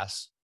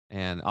gas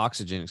and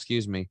oxygen,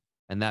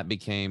 and that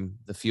became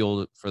the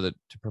fuel to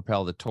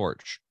propel the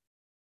torch.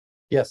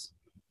 Yes.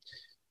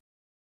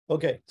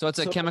 Okay. So it's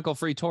a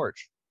chemical-free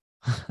torch.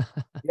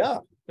 Yeah.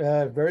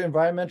 Very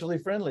environmentally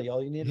friendly.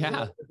 All you need is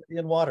electricity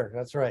and water.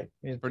 That's right.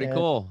 Pretty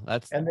cool.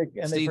 That's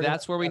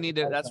where we need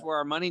to. That's that. where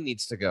our money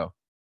needs to go.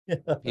 Yeah.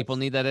 People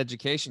need that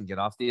education. Get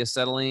off the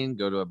acetylene.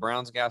 Go to a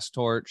Brown's Gas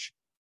torch,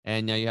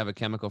 and now you have a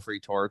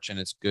chemical-free torch, and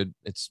it's good.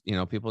 It's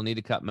people need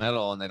to cut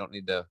metal, and they don't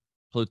need to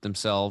pollute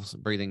themselves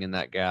breathing in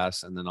that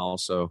gas, and then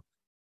also,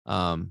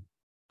 polluting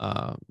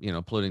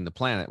the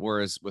planet.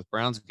 Whereas with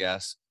Brown's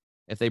Gas,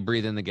 if they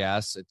breathe in the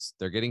gas,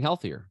 they're getting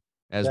healthier.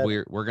 As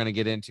we're going to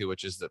get into,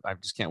 which is that I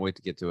just can't wait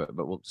to get to it,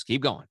 but we'll just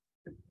keep going.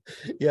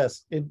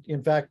 Yes.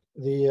 In fact,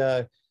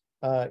 the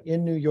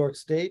In New York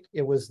State,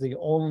 it was the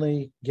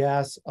only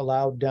gas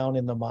allowed down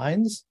in the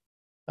mines,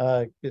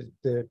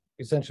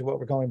 essentially what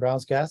we're calling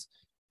Brown's gas,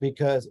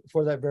 because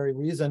for that very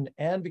reason,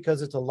 and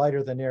because it's a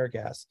lighter than air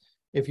gas.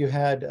 If you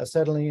had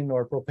acetylene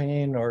or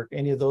propane or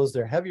any of those,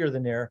 they're heavier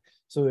than air,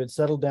 so it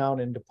settled down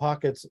into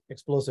pockets,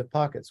 explosive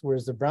pockets,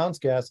 whereas the Brown's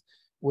gas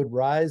would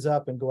rise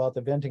up and go out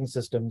the venting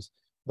systems,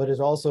 but it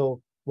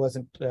also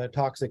wasn't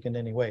toxic in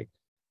any way.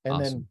 And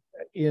Awesome.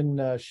 then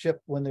in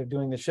when they're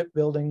doing the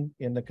shipbuilding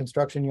in the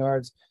construction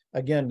yards,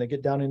 again, they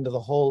get down into the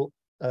hull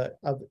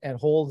and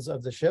holds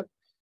of the ship.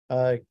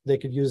 They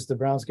could use the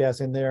Brown's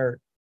gas in there,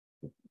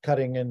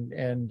 cutting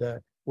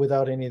and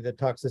without any of the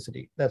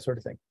toxicity, that sort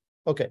of thing.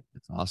 Okay.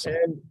 That's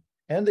awesome.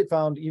 And they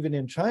found even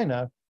in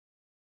China,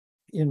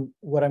 in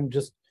what I'm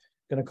just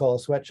going to call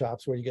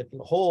sweatshops, where you get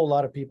a whole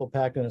lot of people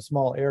packed in a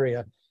small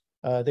area,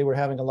 they were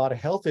having a lot of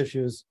health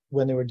issues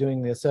when they were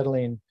doing the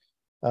acetylene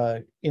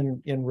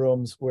in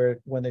rooms, where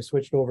when they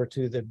switched over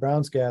to the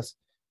Brown's gas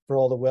for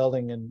all the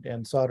welding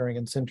and soldering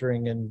and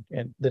sintering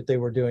and that they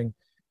were doing,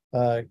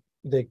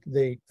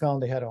 they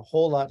found they had a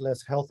whole lot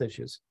less health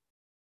issues.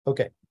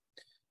 Okay,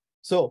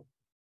 so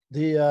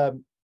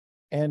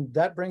and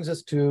that brings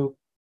us to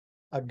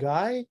a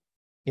guy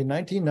in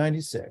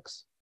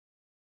 1996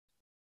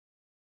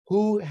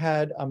 who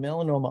had a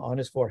melanoma on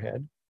his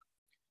forehead,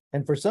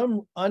 and for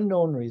some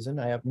unknown reason,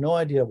 I have no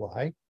idea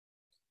why,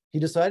 he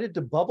decided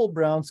to bubble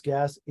Brown's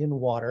gas in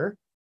water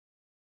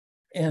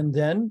and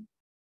then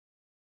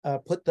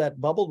put that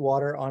bubbled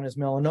water on his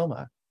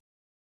melanoma.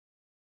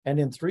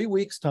 And in 3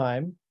 weeks'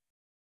 time,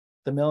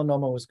 the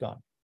melanoma was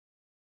gone.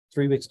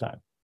 3 weeks'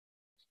 time.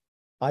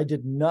 I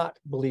did not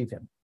believe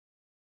him.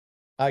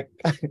 I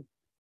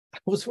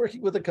was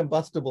working with a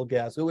combustible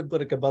gas. Who would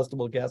put a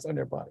combustible gas on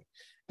their body?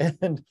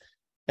 And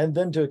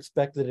then to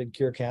expect that it'd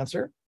cure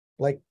cancer?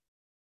 Like,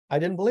 I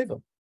didn't believe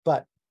him.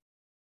 But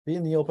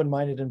being the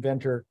open-minded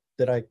inventor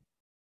that I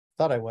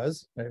thought I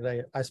was,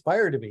 I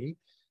aspire to be,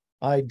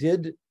 I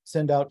did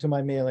send out to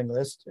my mailing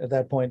list at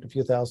that point a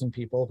few thousand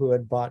people who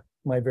had bought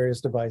my various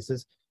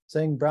devices,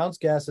 saying Brown's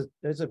gas,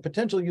 there's a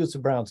potential use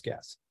of Brown's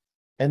gas.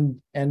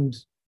 And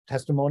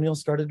testimonials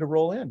started to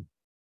roll in.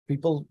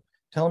 People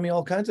telling me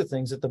all kinds of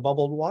things that the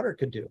bubbled water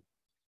could do.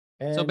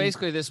 And so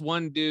basically this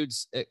one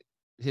dude's,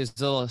 his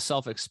little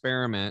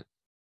self-experiment,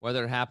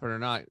 whether it happened or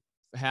not,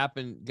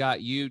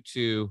 got you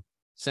to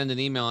send an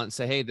email and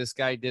say, hey, this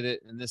guy did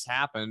it and this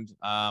happened.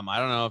 I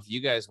don't know if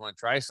you guys want to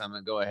try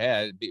something, go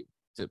ahead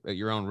at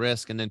your own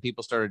risk. And then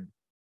people started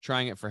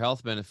trying it for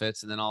health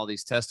benefits. And then all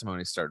these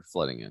testimonies started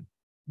flooding in.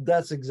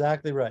 That's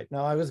exactly right.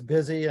 Now, I was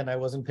busy and I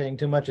wasn't paying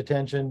too much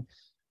attention.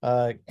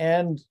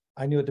 And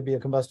I knew it to be a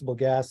combustible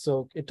gas.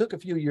 So it took a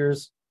few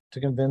years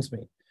to convince me.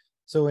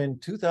 So in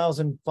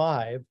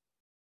 2005,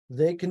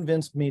 they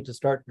convinced me to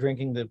start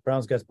drinking the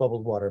Brown's gas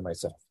bubbled water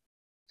myself.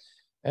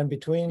 And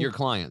between your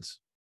clients.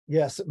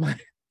 Yes, my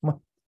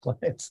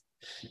clients.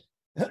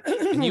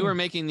 And you were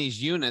making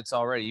these units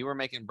already. You were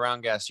making brown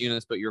gas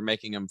units, but you're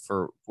making them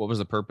for, what was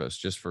the purpose?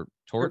 Just for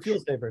torch? For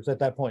fuel savers at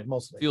that point,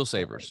 mostly. Fuel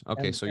savers.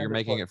 Okay, so you're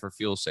making it for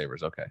fuel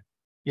savers. Okay.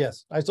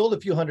 Yes, I sold a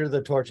few hundred of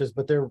the torches,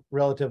 but they're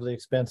relatively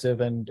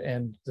expensive, and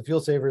the fuel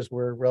savers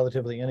were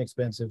relatively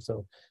inexpensive,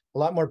 so a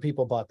lot more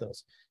people bought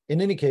those.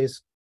 In any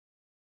case,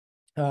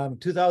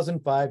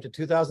 2005 to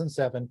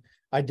 2007,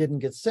 I didn't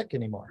get sick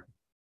anymore.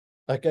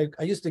 Like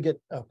I used to get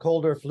a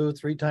cold or flu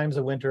 3 times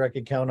a winter. I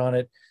could count on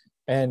it,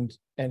 and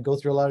go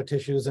through a lot of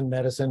tissues and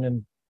medicine,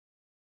 and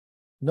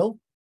no.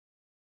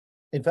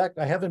 In fact,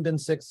 I haven't been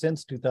sick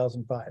since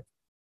 2005.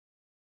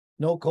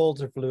 No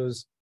colds or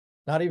flus,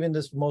 not even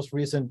this most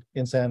recent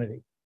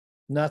insanity.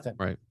 Nothing.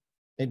 Right.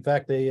 In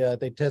fact,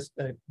 they test.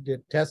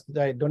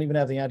 I don't even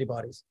have the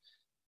antibodies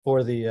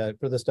for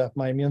the stuff.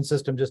 My immune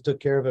system just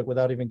took care of it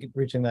without even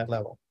reaching that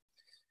level.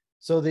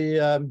 So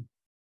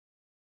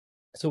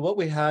so what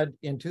we had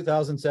in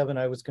 2007,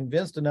 I was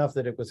convinced enough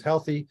that it was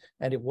healthy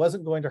and it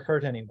wasn't going to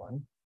hurt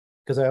anyone,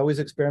 because I always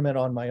experiment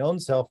on my own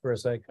self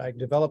first. I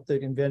developed the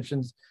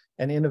inventions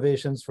and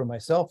innovations for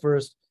myself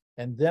first,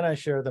 and then I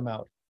share them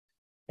out.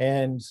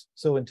 And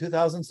so in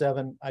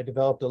 2007, I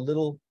developed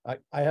I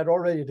had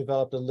already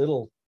developed a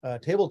little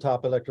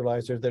tabletop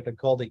electrolyzer that I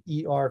called the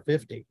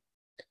ER50.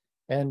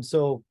 And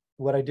so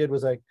what I did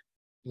was I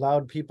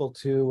allowed people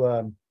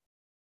to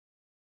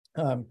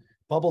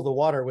bubble the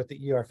water with the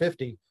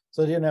ER50,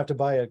 so they didn't have to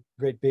buy a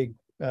great big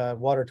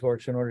water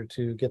torch in order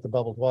to get the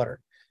bubbled water.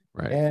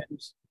 Right.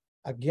 And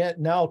again,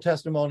 now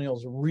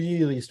testimonials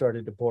really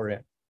started to pour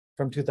in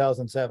from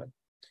 2007.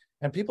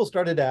 And people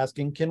started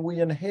asking, can we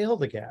inhale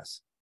the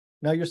gas?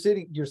 Now you're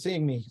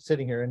seeing me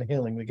sitting here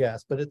inhaling the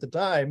gas, but at the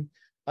time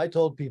I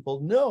told people,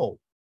 no,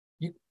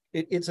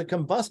 it's a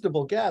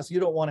combustible gas.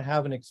 You don't want to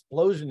have an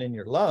explosion in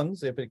your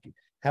lungs if it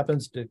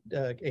happens to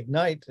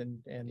ignite and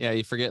yeah,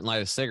 you forget and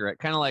light a cigarette.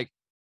 Kind of like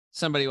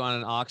somebody on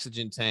an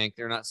oxygen tank,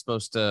 they're not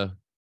supposed to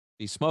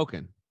be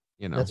smoking,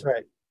 you know. That's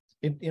right.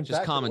 In just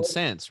fact, common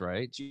sense,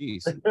 right?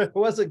 Jeez. There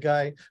was a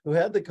guy who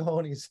had the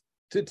cojones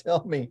to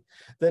tell me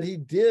that he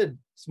did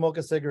smoke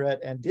a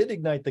cigarette and did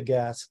ignite the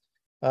gas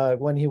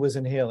when he was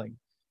inhaling.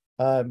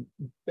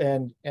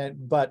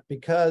 But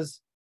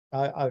because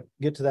I'll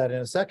get to that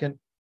in a second.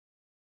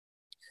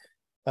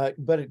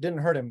 But it didn't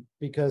hurt him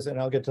because, and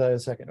I'll get to that in a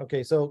second.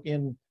 Okay, so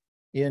in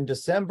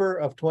December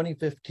of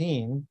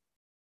 2015,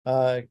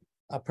 a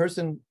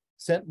person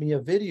sent me a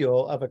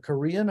video of a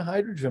Korean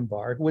hydrogen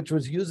bar, which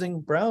was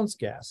using Brown's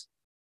gas.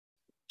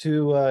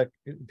 To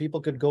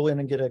people could go in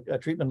and get a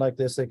treatment like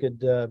this. They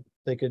could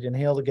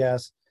inhale the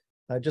gas,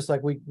 just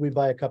like we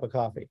buy a cup of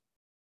coffee.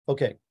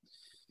 Okay.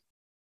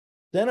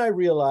 Then I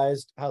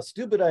realized how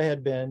stupid I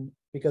had been,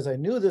 because I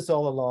knew this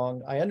all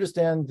along. I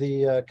understand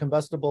the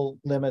combustible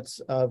limits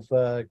of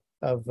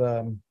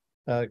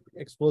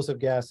explosive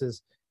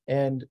gases,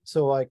 and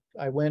so I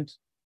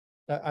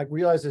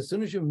realized as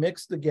soon as you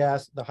mix the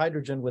gas, the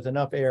hydrogen, with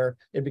enough air,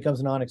 it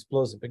becomes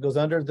non-explosive. It goes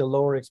under the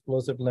lower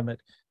explosive limit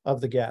of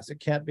the gas.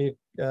 It can't be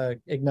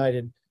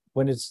ignited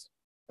when it's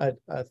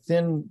a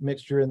thin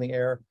mixture in the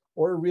air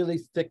or a really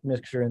thick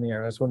mixture in the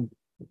air. That's when,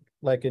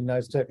 like I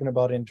was talking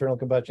about internal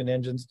combustion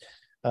engines,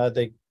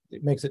 it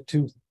makes it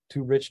too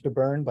rich to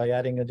burn by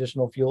adding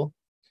additional fuel.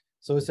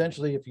 So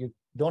essentially, if you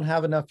don't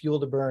have enough fuel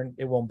to burn,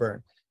 it won't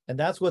burn. And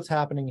that's what's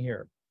happening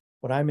here.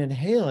 What I'm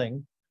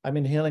inhaling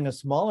a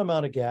small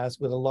amount of gas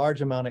with a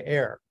large amount of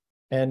air,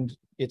 and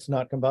it's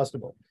not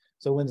combustible.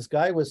 So when this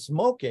guy was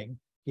smoking,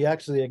 he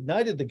actually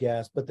ignited the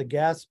gas, but the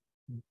gas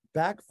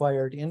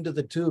backfired into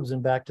the tubes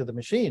and back to the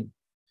machine,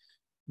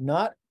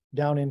 not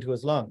down into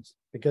his lungs,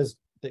 because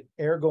the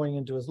air going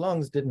into his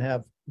lungs didn't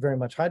have very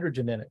much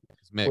hydrogen in it.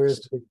 It's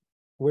mixed.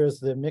 Whereas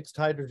the mixed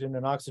hydrogen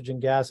and oxygen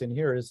gas in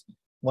here is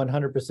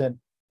 100%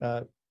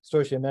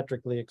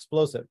 stoichiometrically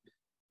explosive.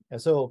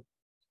 And so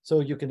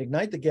you can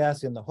ignite the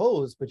gas in the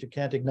hose, but you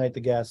can't ignite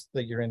the gas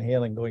that you're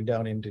inhaling going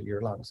down into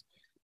your lungs.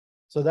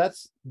 So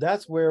that's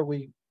where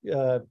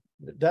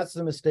that's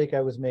the mistake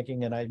I was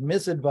making, and I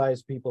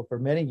misadvised people for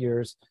many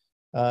years.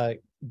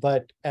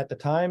 But at the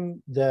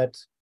time that,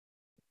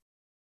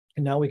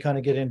 and now we kind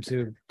of get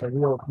into a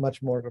real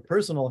much more of a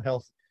personal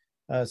health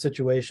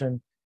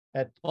situation.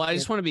 Well, I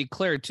just want to be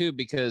clear too,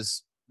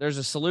 because there's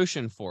a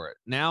solution for it.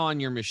 Now on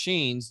your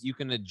machines, you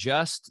can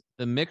adjust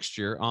the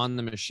mixture on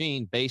the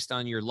machine based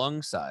on your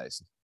lung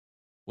size,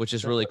 which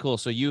is really cool.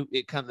 So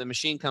the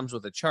machine comes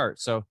with a chart.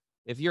 So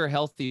if your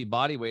healthy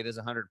body weight is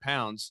 100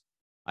 pounds,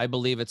 I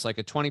believe it's like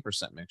a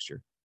 20%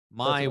 mixture.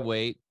 My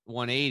weight,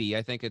 180,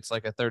 I think it's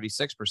like a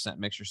 36%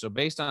 mixture. So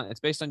it's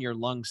based on your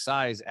lung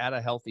size at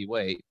a healthy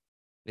weight.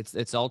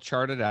 It's all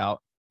charted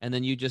out, and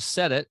then you just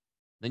set it.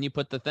 Then you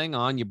put the thing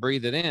on, you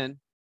breathe it in,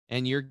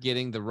 and you're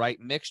getting the right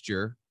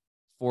mixture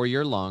for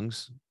your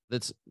lungs.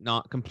 That's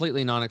not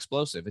completely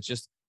non-explosive. It's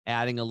just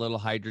adding a little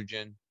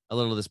hydrogen, a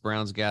little of this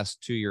Brown's gas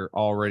to your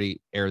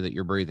already air that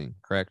you're breathing.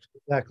 Correct?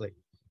 Exactly.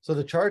 So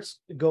the charts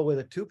go with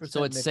a 2%.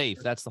 So it's safe.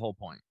 That's the whole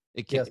point.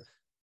 It can,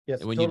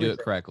 yes, when totally you do it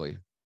safe. correctly.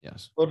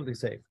 Yes. Totally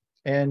safe.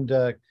 And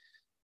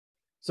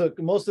so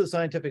most of the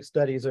scientific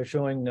studies are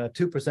showing a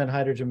 2%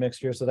 hydrogen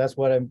mixture. So that's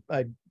what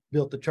I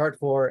built the chart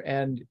for.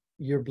 And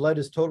your blood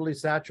is totally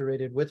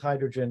saturated with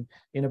hydrogen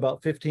in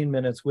about 15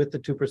 minutes with the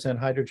 2%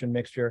 hydrogen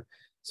mixture.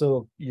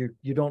 So you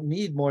don't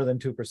need more than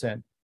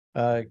 2%.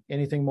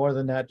 Anything more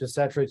than that just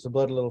saturates the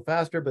blood a little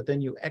faster, but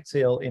then you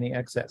exhale any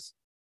excess.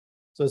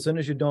 So as soon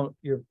as you don't,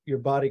 your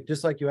body,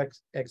 just like you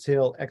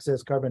exhale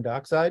excess carbon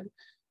dioxide,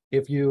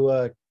 if you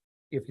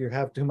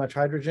have too much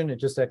hydrogen, it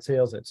just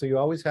exhales it. So you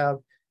always have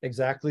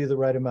exactly the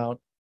right amount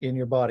in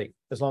your body,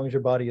 as long as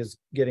your body is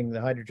getting the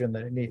hydrogen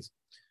that it needs.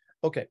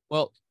 Okay.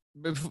 Well,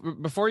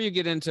 before you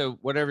get into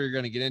whatever you're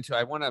going to get into,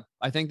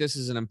 I think this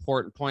is an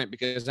important point,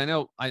 because I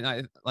know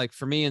I like,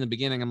 for me in the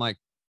beginning, I'm like,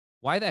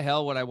 why the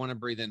hell would I want to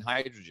breathe in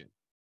hydrogen?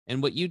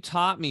 And what you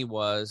taught me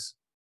was,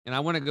 and I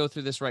want to go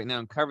through this right now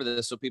and cover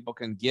this so people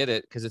can get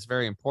it, because it's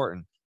very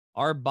important.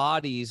 Our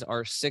bodies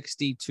are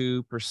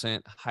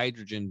 62%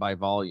 hydrogen by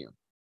volume.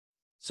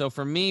 So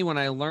for me, when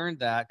I learned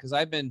that, because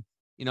I've been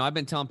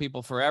telling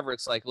people forever,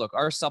 it's like, look,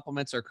 our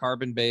supplements are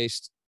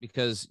carbon-based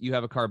because you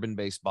have a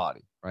carbon-based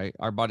body, right?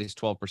 Our body's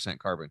 12%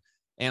 carbon.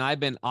 And I've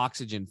been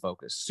oxygen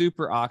focused,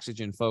 super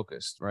oxygen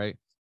focused, right?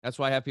 That's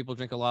why I have people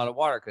drink a lot of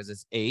water, because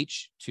it's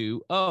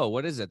H2O.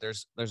 What is it?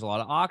 There's a lot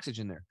of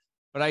oxygen there.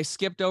 But I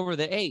skipped over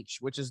the H,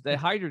 which is the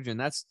hydrogen.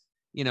 That's,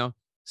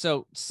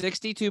 so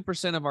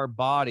 62% of our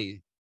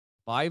body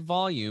by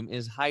volume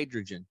is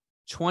hydrogen.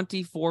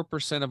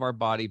 24% of our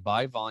body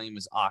by volume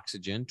is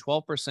oxygen.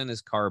 12%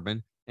 is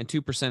carbon, and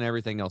 2%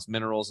 everything else,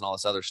 minerals and all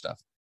this other stuff.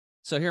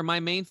 So here, my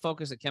main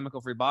focus at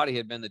Chemical Free Body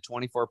had been the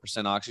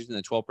 24% oxygen,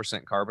 the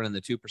 12% carbon, and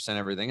the 2%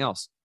 everything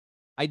else.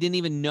 I didn't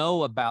even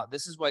know about,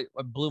 this is what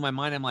blew my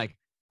mind. I'm like,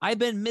 I've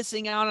been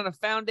missing out on a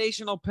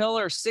foundational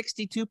pillar,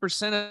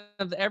 62%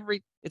 of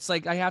it's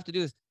like, I have to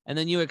do this. And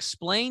then you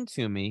explained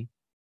to me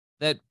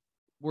that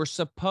we're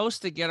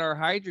supposed to get our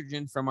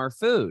hydrogen from our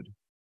food.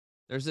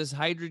 There's this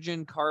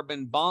hydrogen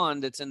carbon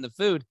bond that's in the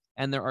food,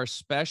 and there are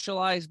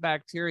specialized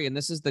bacteria. And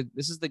this is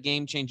the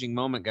game-changing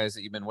moment, guys,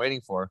 that you've been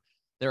waiting for.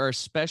 There are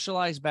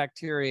specialized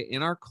bacteria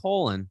in our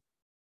colon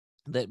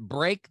that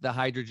break the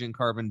hydrogen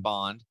carbon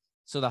bond,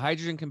 so the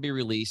hydrogen can be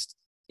released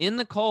in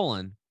the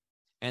colon,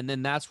 And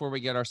then that's where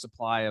we get our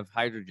supply of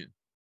hydrogen.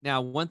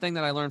 Now, one thing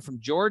that I learned from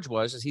George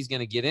was, as he's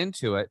going to get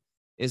into it,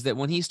 is that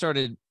when he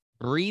started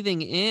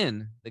breathing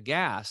in the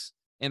gas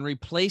and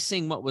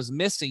replacing what was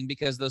missing,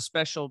 because those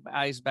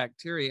specialized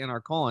bacteria in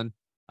our colon,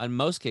 in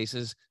most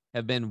cases,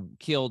 have been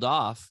killed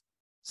off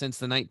since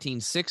the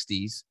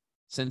 1960s,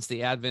 since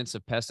the advents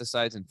of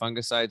pesticides and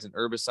fungicides and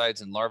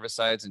herbicides and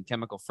larvicides and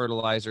chemical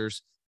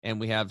fertilizers. And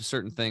we have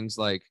certain things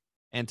like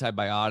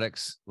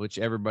antibiotics, which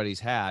everybody's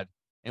had.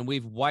 And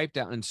we've wiped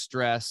out in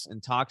stress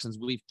and toxins.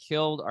 We've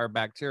killed our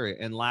bacteria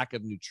and lack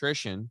of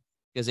nutrition,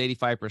 because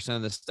 85%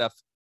 of the stuff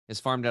is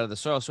farmed out of the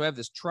soil. So we have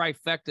this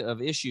trifecta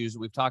of issues that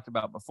we've talked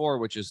about before,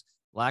 which is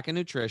lack of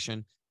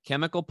nutrition,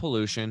 chemical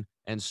pollution,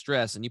 and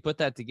stress. And you put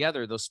that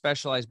together, those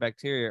specialized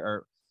bacteria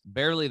are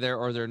barely there,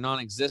 or they're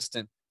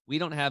non-existent. We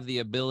don't have the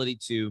ability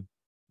to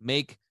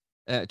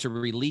to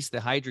release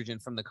the hydrogen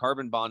from the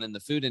carbon bond in the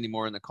food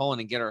anymore in the colon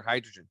and get our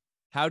hydrogen.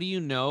 How do you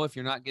know if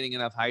you're not getting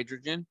enough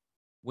hydrogen?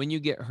 When you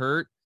get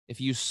hurt,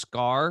 if you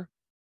scar,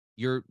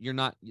 you're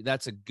not,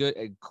 that's a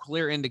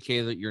clear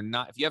indicator that you're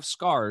not, if you have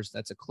scars,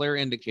 that's a clear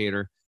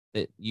indicator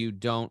that you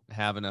don't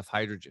have enough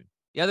hydrogen.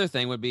 The other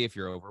thing would be if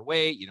you're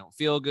overweight, you don't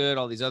feel good,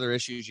 all these other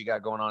issues you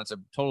got going on. It's a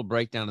total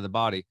breakdown of the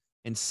body.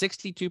 And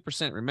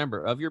 62%,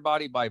 remember, of your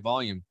body by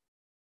volume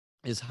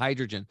is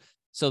hydrogen.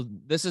 So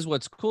this is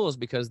what's cool, is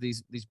because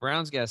these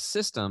Brown's gas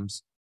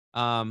systems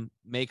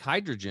make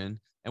hydrogen,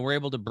 and we're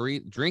able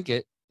to drink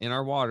it in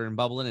our water and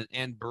bubble it in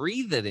and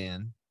breathe it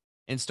in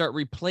and start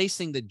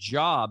replacing the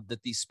job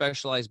that these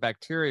specialized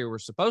bacteria were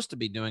supposed to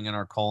be doing in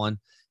our colon.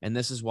 And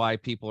this is why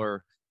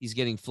he's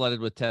getting flooded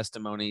with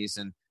testimonies,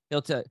 and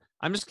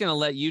I'm just going to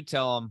let you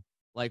tell him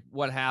like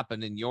what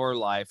happened in your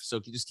life. So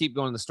just keep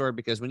going the story,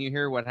 because when you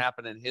hear what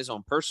happened in his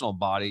own personal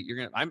body,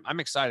 I'm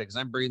excited, because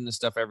I'm breathing this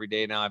stuff every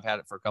day now. I've had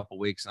it for a couple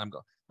of weeks, and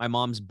my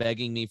mom's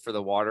begging me for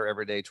the water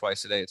every day,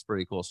 twice a day. It's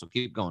pretty cool. So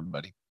keep going,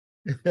 buddy.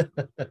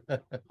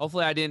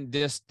 Hopefully I didn't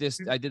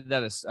I did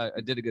that.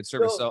 I did a good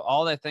service. So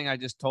all that thing I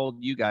just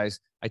told you guys,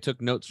 I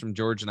took notes from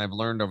George, and I've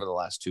learned over the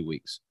last 2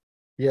 weeks.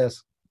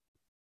 Yes.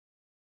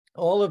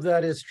 All of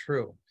that is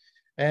true.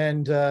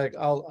 And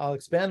I'll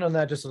expand on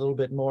that just a little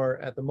bit more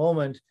at the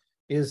moment,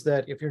 is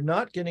that if you're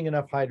not getting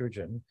enough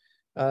hydrogen,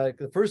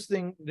 the first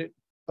thing,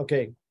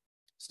 okay,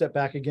 step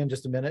back again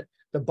just a minute.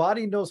 The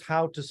body knows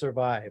how to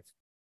survive.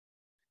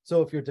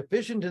 So if you're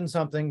deficient in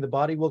something, the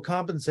body will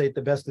compensate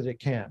the best that it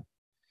can.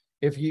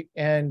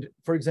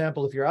 For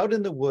example, if you're out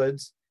in the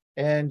woods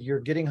and you're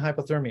getting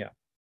hypothermia,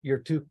 you're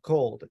too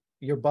cold,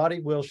 your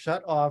body will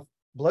shut off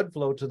blood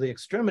flow to the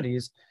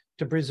extremities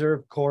to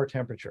preserve core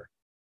temperature.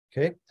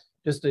 Okay,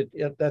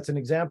 that's an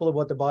example of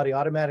what the body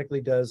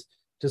automatically does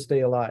to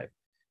stay alive.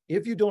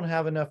 If you don't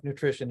have enough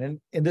nutrition,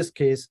 and in this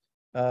case,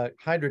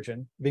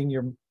 hydrogen being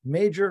your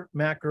major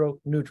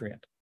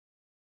macronutrient,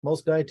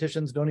 most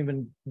dietitians don't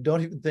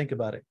even think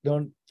about it,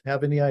 don't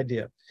have any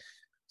idea.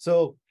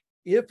 So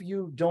if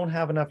you don't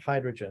have enough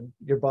hydrogen,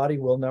 your body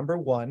will, number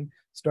one,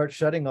 start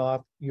shutting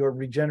off your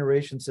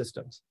regeneration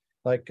systems,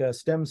 like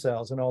stem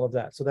cells and all of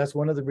that. So that's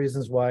one of the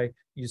reasons why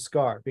you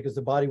scar, because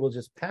the body will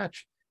just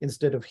patch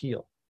instead of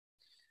heal.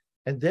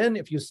 And then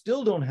if you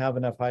still don't have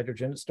enough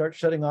hydrogen, it starts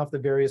shutting off the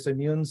various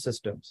immune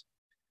systems.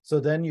 So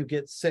then you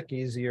get sick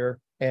easier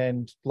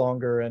and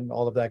longer and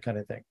all of that kind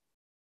of thing.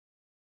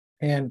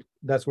 And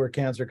that's where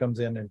cancer comes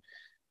in,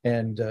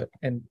 and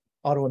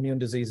autoimmune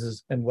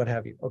diseases and what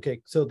have you.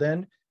 Okay, so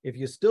then if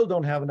you still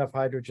don't have enough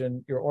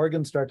hydrogen, your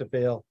organs start to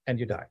fail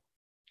and you die.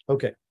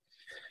 Okay.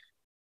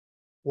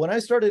 When I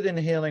started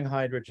inhaling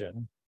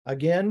hydrogen,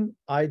 again,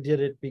 I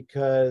did it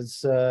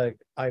because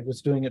I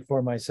was doing it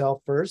for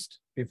myself first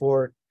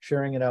before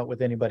sharing it out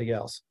with anybody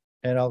else.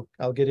 And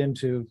I'll get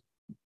into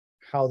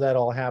how that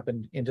all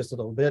happened in just a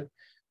little bit.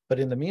 But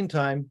in the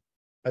meantime,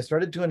 I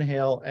started to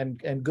inhale,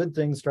 and good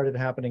things started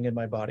happening in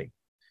my body.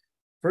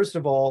 First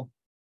of all,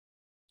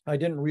 I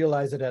didn't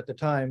realize it at the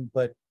time,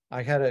 but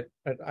I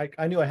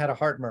knew I had a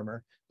heart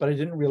murmur, but I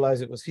didn't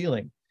realize it was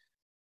healing.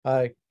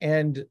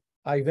 And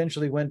I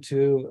eventually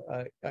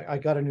I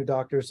got a new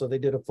doctor, so they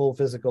did a full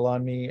physical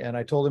on me, and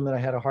I told him that I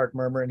had a heart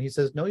murmur, and he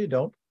says, "No, you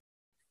don't."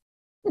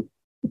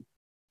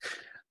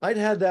 I'd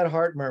had that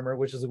heart murmur,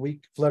 which is a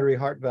weak, fluttery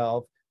heart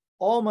valve,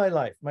 all my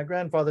life. My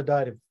grandfather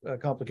died of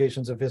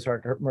complications of his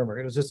heart murmur.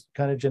 It was just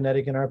kind of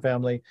genetic in our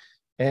family.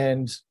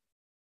 And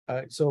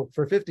so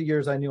for 50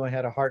 years, I knew I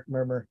had a heart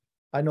murmur.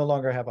 I no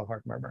longer have a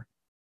heart murmur.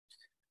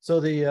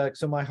 So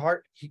so my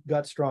heart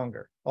got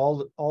stronger. All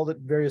the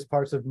various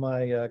parts of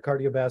my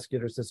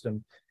cardiovascular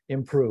system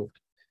improved,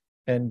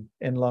 and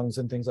lungs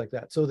and things like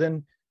that. So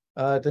then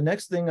the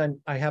next thing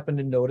I happened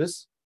to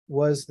notice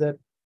was that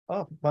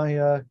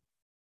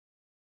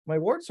my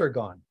warts are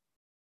gone.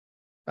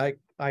 I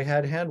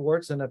had hand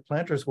warts and a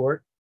plantar's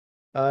wart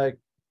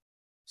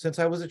since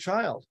I was a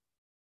child,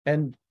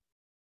 and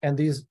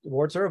these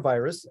warts are a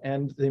virus,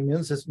 and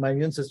my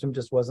immune system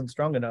just wasn't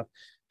strong enough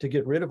to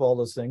get rid of all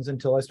those things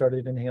until I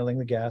started inhaling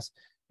the gas.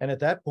 And at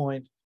that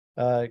point,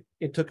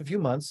 it took a few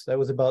months. That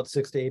was about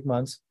 6 to 8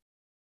 months.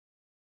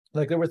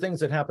 Like, there were things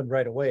that happened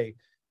right away,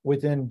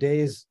 within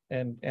days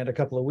and a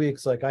couple of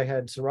weeks, like I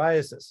had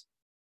psoriasis,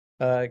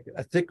 a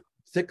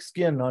thick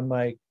skin on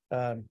my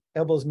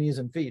elbows, knees,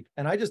 and feet,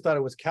 and I just thought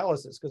it was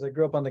calluses because I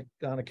grew up on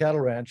a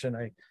cattle ranch, and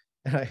I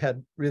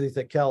had really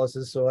thick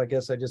calluses. So I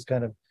guess I just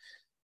kind of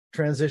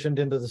transitioned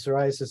into the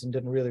psoriasis and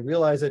didn't really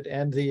realize it.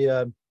 And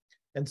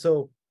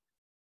so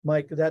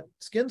that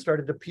skin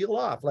started to peel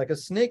off like a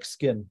snake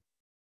skin,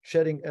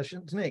 shedding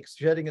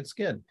its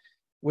skin,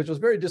 which was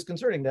very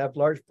disconcerting to have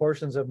large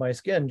portions of my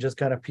skin just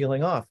kind of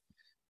peeling off.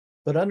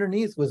 But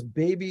underneath was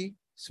baby,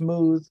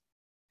 smooth,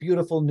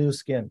 beautiful new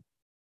skin.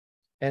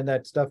 And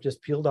that stuff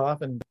just peeled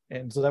off. And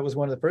so that was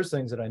one of the first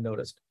things that I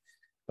noticed.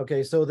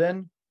 Okay, so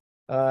then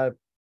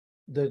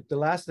the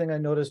last thing I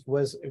noticed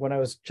was when I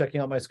was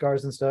checking out my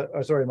scars and stuff,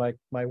 or sorry,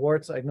 my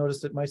warts, I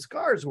noticed that my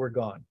scars were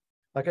gone.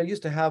 Like I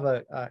used to have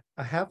a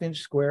half-inch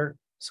square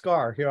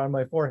scar here on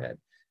my forehead,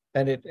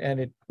 and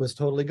it was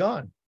totally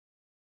gone,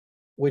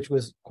 which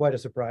was quite a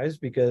surprise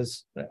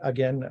because,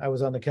 again, I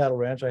was on the cattle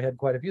ranch. I had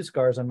quite a few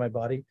scars on my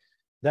body.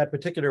 That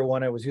particular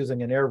one, I was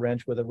using an air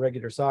wrench with a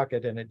regular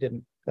socket, and it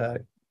didn't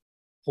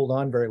hold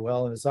on very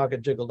well, and the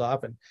socket jiggled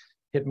off and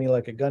hit me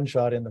like a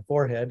gunshot in the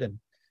forehead. And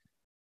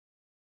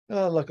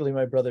luckily,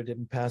 my brother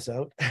didn't pass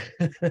out.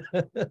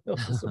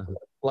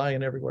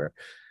 Flying everywhere.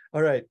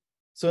 All right.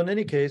 So in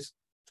any case,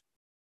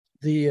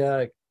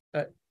 my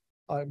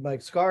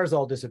scars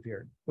all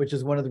disappeared, which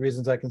is one of the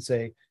reasons I can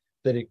say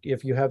that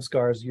if you have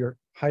scars, you're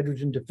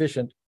hydrogen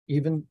deficient.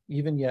 Even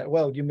yet,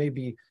 well, you may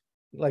be,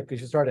 like,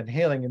 as you start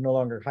inhaling, you're no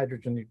longer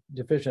hydrogen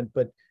deficient,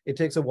 but it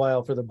takes a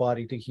while for the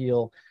body to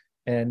heal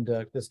and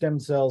the stem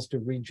cells to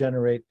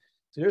regenerate.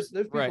 So there's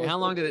right. How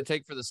long did it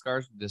take for the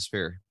scars to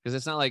disappear? Because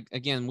it's not like,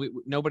 again,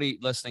 nobody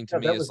listening to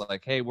me is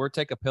like, hey, we're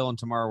take a pill and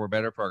tomorrow we're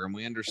better program.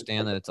 We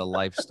understand that it's a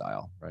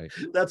lifestyle, right?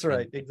 That's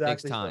right. And exactly. It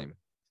takes time.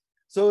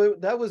 So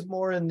that was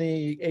more in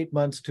the 8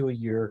 months to a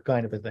year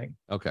kind of a thing.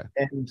 Okay.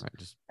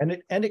 And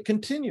it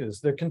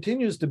continues. There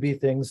continues to be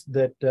things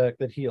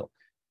that heal.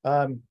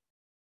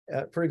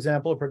 For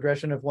example, a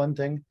progression of one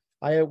thing,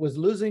 I was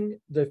losing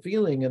the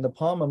feeling in the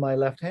palm of my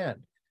left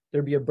hand.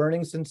 There'd be a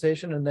burning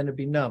sensation, and then it'd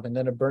be numb, and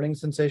then a burning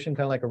sensation,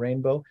 kind of like a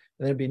rainbow, and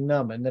then it'd be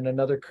numb, and then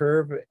another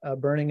curve,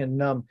 burning and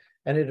numb,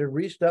 and it had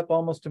reached up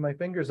almost to my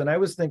fingers, and I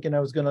was thinking I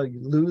was going to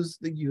lose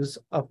the use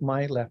of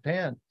my left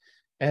hand,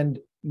 and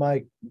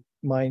my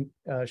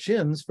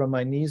shins from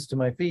my knees to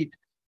my feet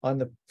on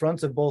the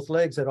fronts of both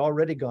legs had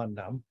already gone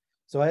numb.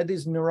 So I had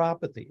these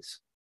neuropathies,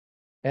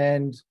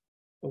 and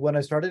when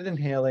I started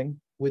inhaling,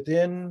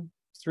 within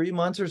 3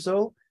 months or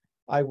so,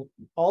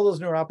 all those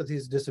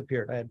neuropathies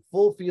disappeared. I had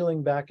full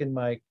feeling back in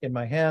my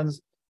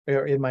hands,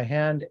 or in my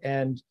hand,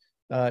 and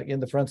in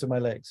the fronts of my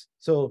legs.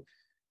 So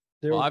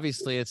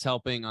obviously it's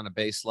helping on a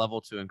base level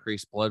to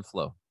increase blood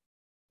flow.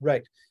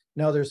 Right.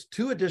 Now there's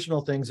two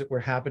additional things that were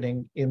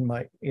happening in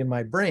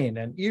my brain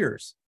and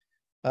ears.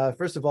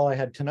 First of all, I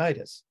had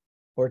tinnitus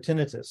or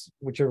tinnitus,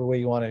 whichever way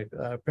you want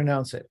to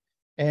pronounce it.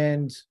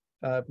 And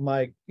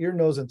my ear,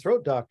 nose, and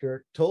throat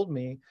doctor told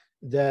me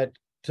that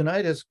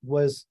tinnitus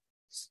was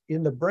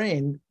in the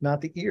brain,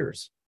 not the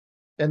ears.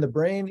 And the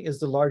brain is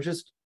the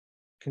largest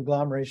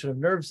conglomeration of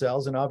nerve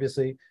cells. And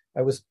obviously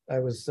I was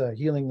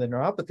healing the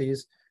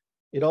neuropathies.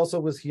 It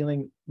also was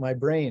healing my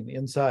brain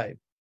inside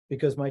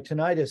because my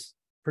tinnitus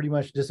pretty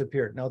much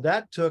disappeared. Now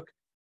that took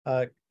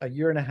a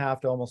year and a half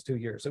to almost 2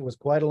 years. It was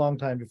quite a long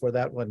time before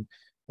that one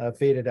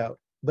faded out,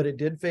 but it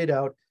did fade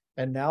out.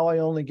 And now I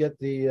only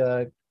get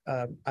a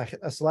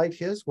slight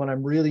hiss when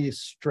I'm really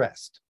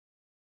stressed.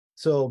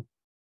 So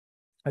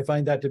I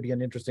find that to be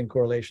an interesting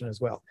correlation as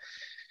well.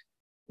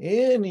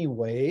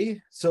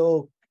 Anyway,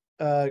 so,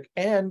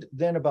 and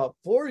then about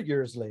 4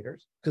 years later,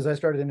 because I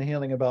started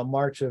inhaling about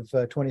March of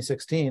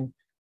 2016,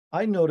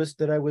 I noticed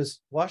that I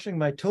was washing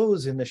my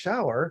toes in the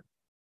shower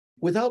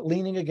without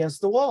leaning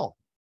against the wall.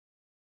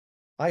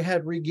 I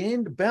had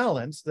regained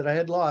balance that I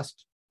had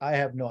lost, I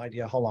have no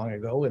idea how long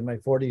ago, in my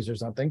 40s or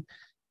something.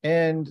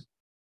 And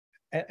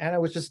I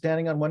was just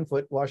standing on one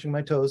foot, washing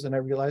my toes, and I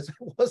realized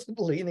I wasn't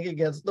leaning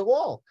against the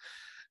wall.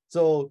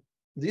 So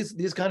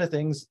these kind of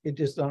things, it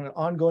just on an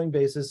ongoing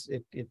basis,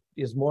 it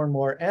is more and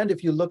more. And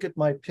if you look at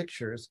my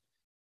pictures,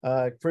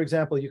 for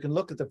example, you can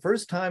look at the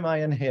first time I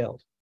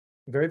inhaled.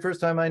 The very first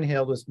time I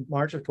inhaled was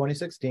March of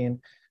 2016.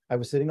 I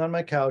was sitting on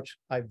my couch.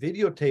 I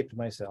videotaped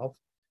myself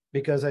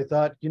because I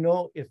thought,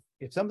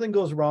 if something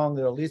goes wrong,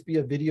 there'll at least be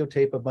a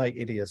videotape of my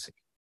idiocy.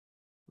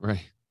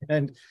 Right.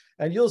 And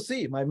you'll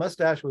see my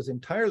mustache was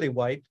entirely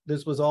white.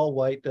 This was all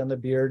white on the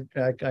beard.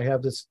 I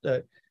have this,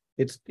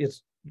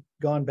 it's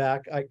gone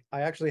back. I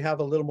actually have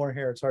a little more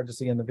hair. It's hard to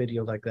see in the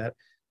video like that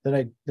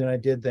than I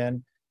did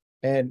then.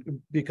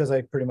 And because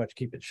I pretty much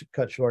keep it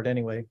cut short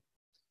anyway.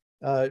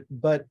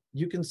 But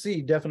you can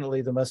see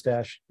definitely the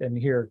mustache, and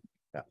here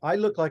I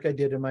look like I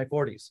did in my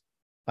 40s.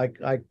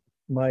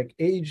 My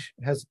age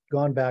has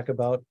gone back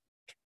about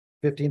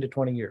 15 to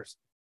 20 years.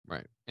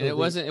 Right. And it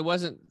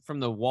wasn't from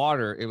the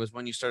water. It was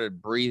when you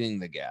started breathing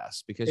the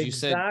gas, because you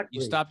said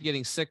you stopped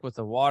getting sick with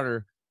the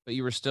water, but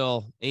you were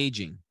still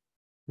aging.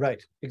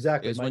 Right.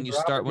 Exactly. Is My when you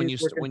start when you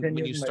neuropathies were when you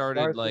continued, my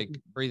started scars like were-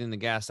 breathing the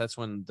gas, that's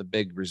when the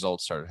big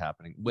results started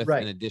happening with in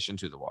Right. addition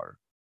to the water.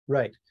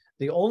 Right.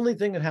 The only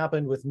thing that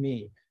happened with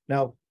me,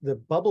 now the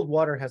bubbled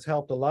water has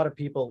helped a lot of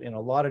people in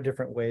a lot of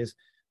different ways,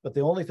 but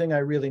the only thing I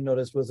really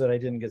noticed was that I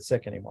didn't get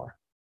sick anymore.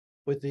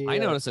 With the I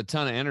noticed a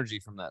ton of energy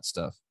from that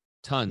stuff.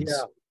 Tons.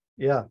 yeah,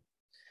 yeah.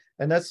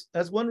 And that's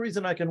one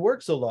reason I can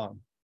work so long.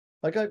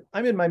 Like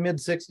I'm in my mid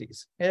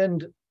 60s,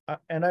 and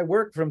I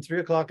work from 3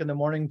 o'clock in the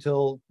morning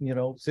till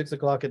 6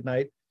 o'clock at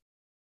night,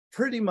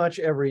 pretty much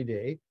every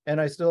day. And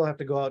I still have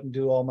to go out and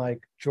do all my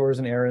chores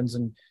and errands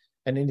and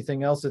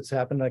anything else that's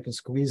happened, I can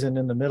squeeze in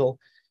the middle.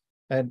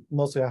 And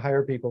mostly I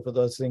hire people for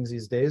those things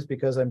these days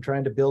because I'm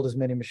trying to build as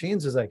many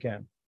machines as I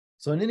can.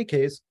 So in any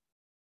case,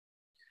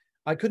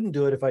 I couldn't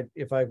do it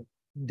if I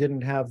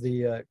didn't have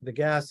the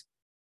gas,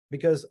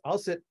 because I'll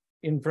sit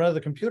in front of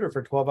the computer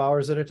for 12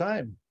 hours at a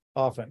time,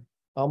 often,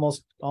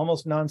 almost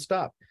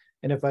nonstop.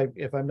 And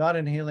if I'm not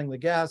inhaling the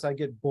gas, I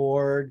get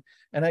bored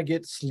and I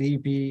get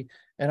sleepy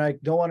and I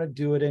don't want to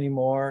do it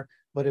anymore.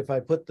 But if I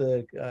put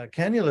the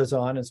cannulas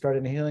on and start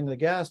inhaling the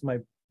gas, my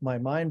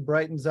mind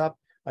brightens up.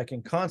 I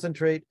can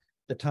concentrate.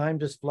 The time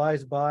just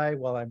flies by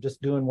while I'm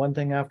just doing one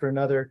thing after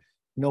another.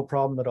 No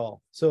problem at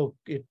all. So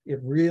it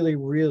really,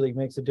 really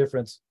makes a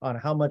difference on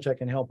how much I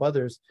can help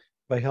others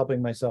by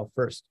helping myself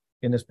first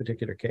in this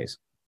particular case.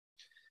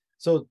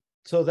 So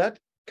that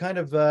kind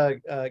of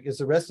is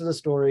the rest of the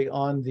story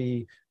on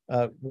the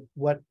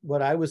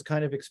what I was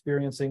kind of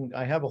experiencing.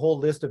 I have a whole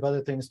list of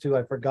other things too.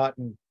 I've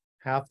forgotten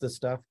half the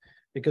stuff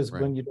because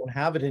when you don't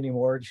have it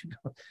anymore,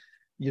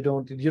 you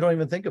don't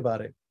even think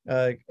about it.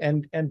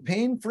 And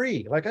pain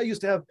free. Like I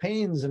used to have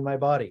pains in my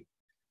body.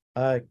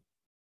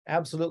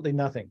 Absolutely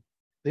nothing.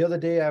 The other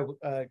day,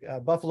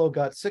 Buffalo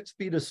got 6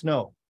 feet of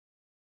snow.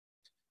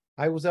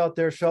 I was out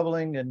there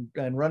shoveling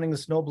and running the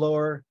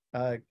snowblower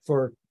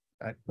for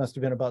it must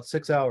have been about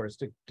 6 hours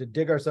to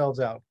dig ourselves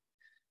out.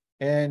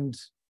 And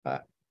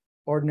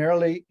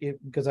ordinarily,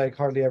 because I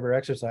hardly ever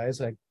exercise,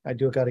 I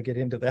do got to get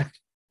into that.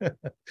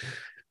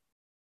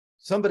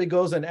 Somebody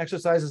goes and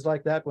exercises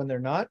like that when they're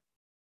not,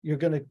 you're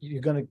gonna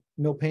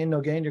no pain,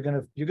 no gain.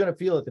 You're gonna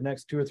feel it the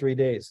next 2 or 3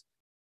 days.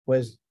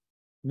 Was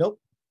nope,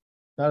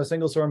 not a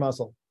single sore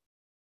muscle.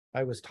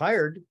 I was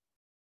tired,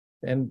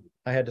 and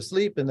I had to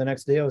sleep, and the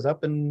next day I was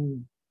up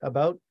and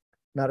about,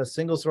 not a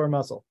single sore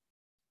muscle.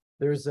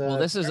 There's well,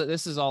 this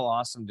is all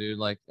awesome, dude.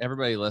 Like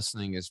everybody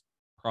listening is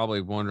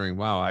probably wondering,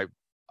 wow,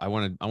 I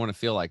want to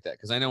feel like that,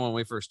 because I know when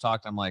we first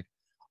talked, I'm like,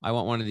 I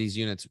want one of these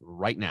units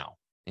right now,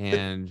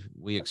 and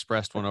we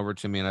expressed one over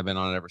to me, and I've been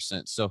on it ever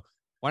since. So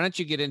why don't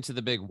you get into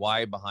the big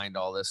why behind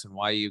all this and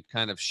why you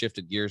kind of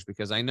shifted gears?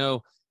 Because I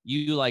know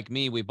you, like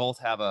me, we both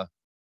have a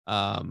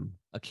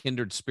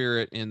kindred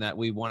spirit in that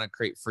we want to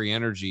create free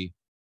energy.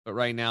 But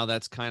right now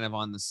that's kind of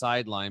on the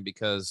sideline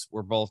because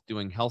we're both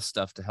doing health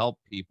stuff to help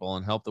people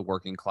and help the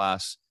working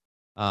class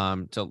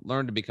to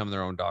learn to become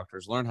their own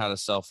doctors, learn how to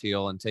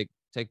self-heal and take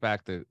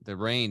back the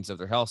reins of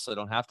their health so they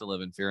don't have to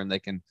live in fear, and they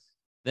can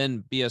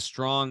then be a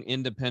strong,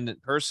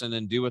 independent person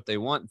and do what they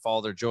want and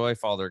follow their joy,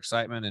 follow their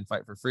excitement, and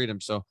fight for freedom.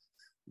 So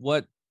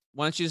why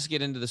don't you just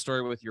get into the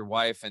story with your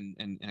wife and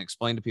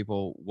explain to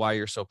people why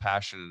you're so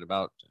passionate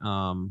about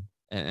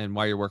and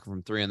why you're working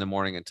from 3 a.m.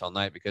 until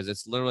night, because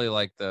it's literally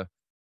like the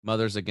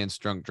Mothers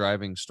Against Drunk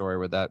Driving story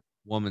where that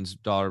woman's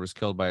daughter was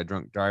killed by a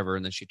drunk driver,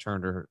 and then she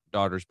turned her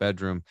daughter's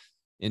bedroom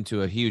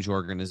into a huge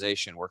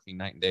organization working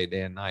night and day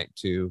and night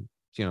to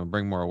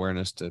bring more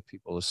awareness to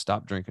people to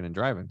stop drinking and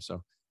driving.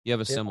 So you have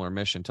a similar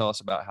mission. Tell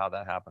us about how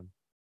that happened.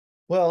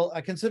 Well,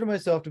 I consider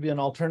myself to be an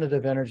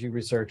alternative energy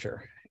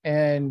researcher,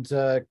 and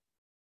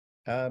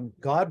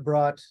God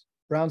brought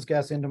Brown's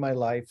gas into my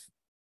life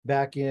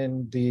back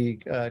in the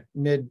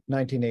mid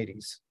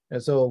 1980s.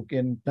 And so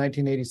in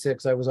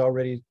 1986, I was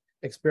already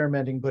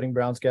experimenting putting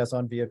Brown's gas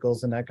on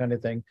vehicles and that kind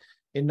of thing.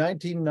 In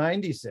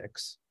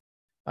 1996,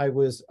 I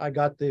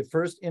got the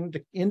first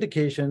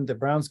indication that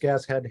Brown's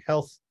gas had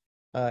health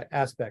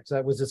aspects.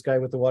 That was this guy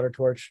with the water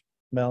torch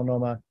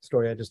melanoma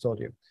story I just told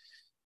you.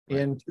 Right.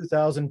 In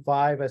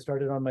 2005, I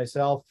started on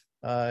myself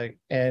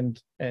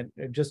and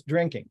just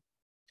drinking.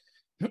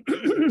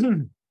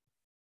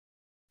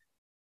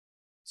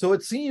 So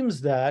it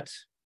seems that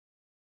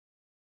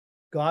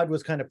God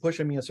was kind of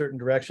pushing me a certain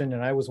direction,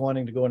 and I was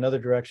wanting to go another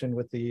direction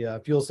with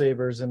the fuel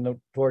savers and the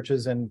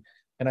torches, and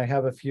I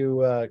have a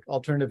few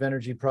alternative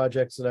energy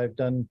projects that I've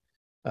done,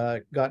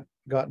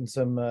 gotten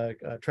some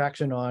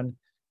traction on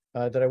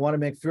that I want to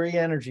make free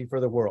energy for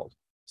the world.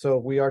 So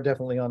we are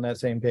definitely on that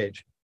same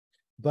page.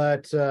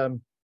 But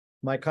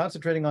my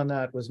concentrating on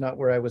that was not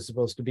where I was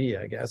supposed to be,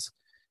 I guess,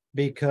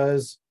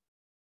 because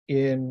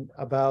in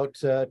about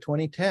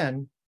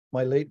 2010,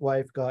 my late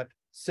wife got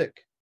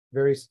sick.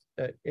 And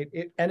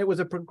it was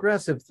a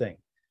progressive thing.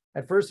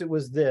 At first it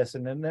was this,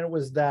 and then it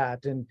was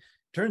that, and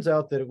turns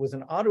out that it was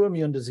an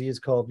autoimmune disease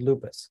called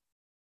lupus.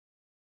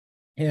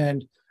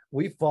 And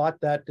we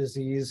fought that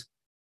disease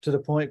to the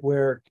point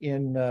where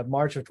in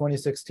March of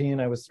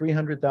 2016, I was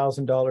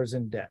 $300,000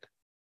 in debt.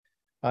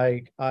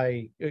 I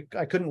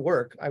couldn't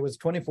work. I was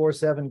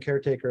 24/7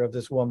 caretaker of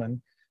this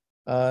woman.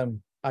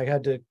 I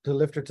had to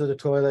lift her to the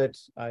toilet.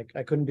 I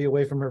couldn't be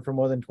away from her for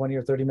more than 20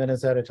 or 30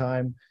 minutes at a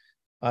time.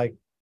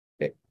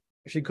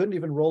 She couldn't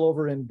even roll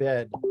over in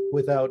bed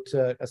without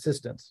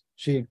assistance.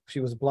 She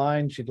was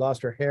blind. She'd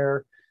lost her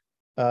hair.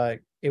 And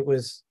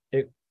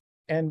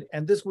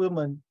this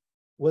woman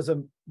was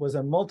a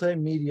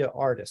multimedia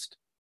artist.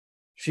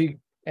 She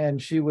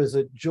was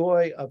a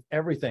joy of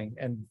everything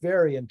and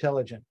very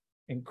intelligent,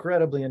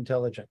 incredibly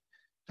intelligent.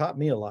 Taught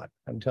me a lot,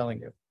 I'm telling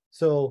you.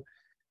 So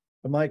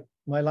my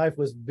life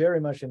was very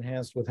much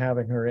enhanced with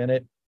having her in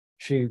it.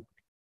 She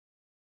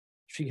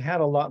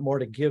had a lot more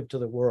to give to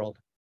the world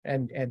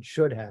and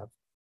should have.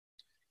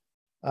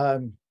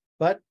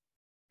 But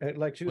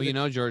like she was, well, you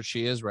know, George,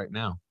 she is right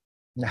now.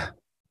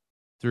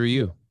 Through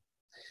you.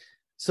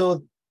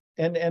 So,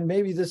 and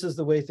maybe this is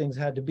the way things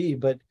had to be,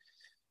 but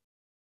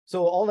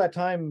so all that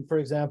time, for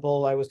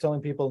example, I was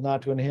telling people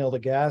not to inhale the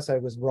gas. I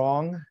was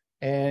wrong.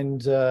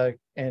 And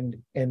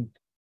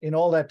in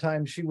all that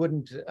time, she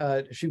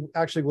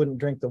actually wouldn't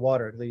drink the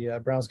water, the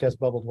Brown's Gas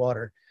bubbled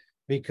water,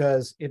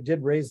 because it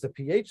did raise the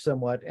pH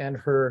somewhat. And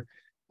her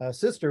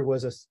sister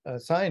was a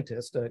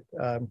scientist,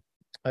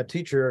 a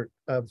teacher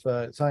of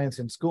science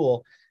in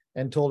school,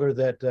 and told her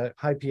that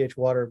high pH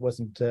water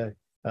wasn't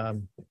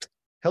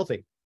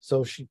healthy.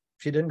 So she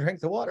didn't drink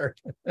the water.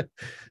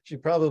 She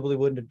probably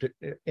wouldn't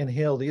have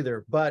inhaled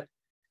either. But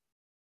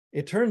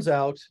it turns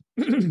out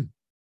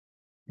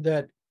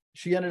that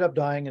she ended up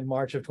dying in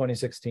March of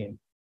 2016.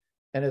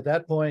 And at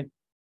that point,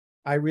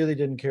 I really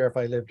didn't care if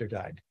I lived or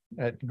died.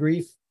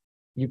 Grief,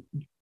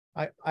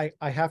 I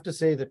have to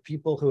say that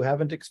people who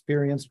haven't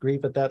experienced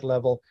grief at that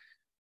level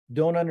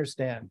don't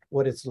understand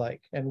what it's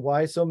like and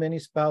why so many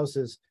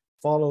spouses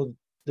follow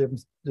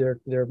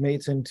their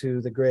mates into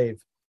the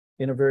grave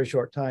in a very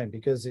short time,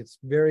 because it's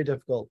very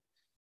difficult.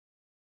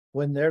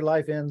 When their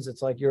life ends,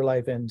 it's like your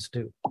life ends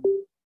too.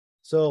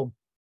 So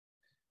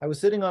I was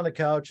sitting on the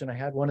couch and I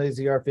had one of these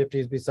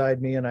ER50s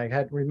beside me, and I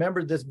had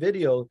remembered this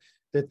video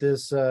that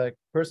this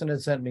person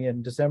had sent me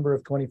in December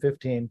of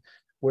 2015,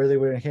 where they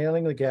were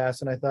inhaling the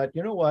gas. And I thought,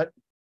 you know what?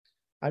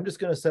 I'm just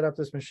going to set up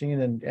this machine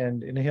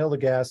and inhale the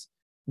gas,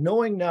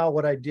 knowing now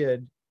what I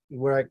did,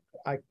 where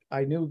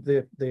I knew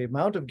the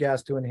amount of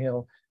gas to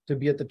inhale to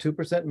be at the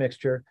 2%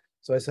 mixture.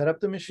 So I set up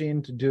the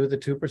machine to do the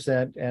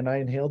 2%, and I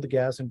inhaled the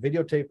gas and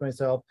videotaped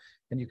myself.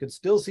 And you could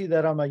still see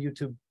that on my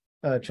YouTube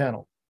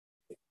channel.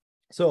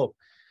 So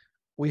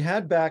we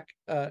had back,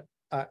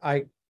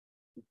 I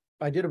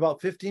did about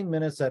 15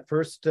 minutes that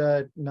first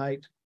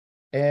night,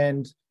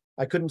 and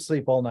I couldn't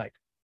sleep all night.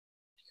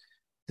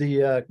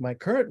 My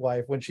current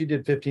wife, when she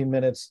did 15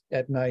 minutes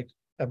at night,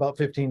 about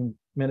 15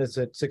 minutes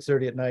at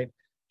 6:30 at night,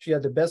 she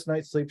had the best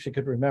night's sleep she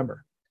could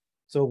remember.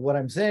 So what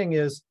I'm saying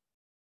is,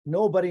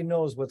 nobody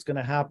knows what's going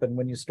to happen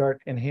when you start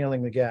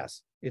inhaling the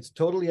gas. It's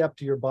totally up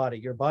to your body.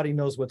 Your body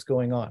knows what's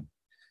going on.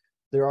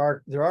 There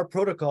are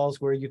protocols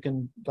where you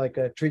can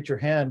treat your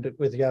hand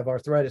with, you have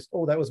arthritis.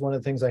 Oh, that was one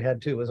of the things I had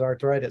too, was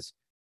arthritis.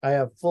 I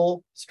have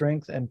full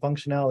strength and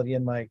functionality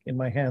in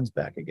my hands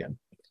back again.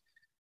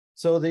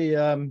 So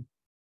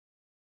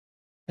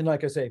and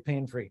like I say,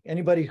 pain-free.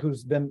 Anybody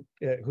who's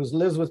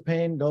lives with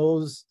pain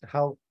knows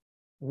how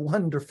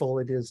wonderful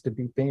it is to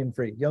be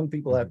pain-free. Young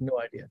people have no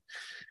idea.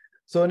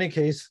 So in any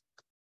case,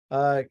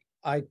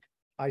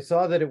 I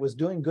saw that it was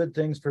doing good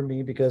things for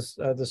me because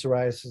the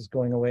psoriasis is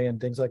going away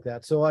and things like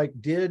that. So I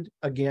did,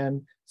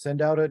 again,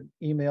 send out an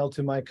email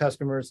to my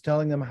customers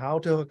telling them how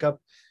to hook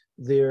up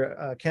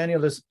their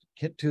cannulas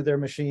to their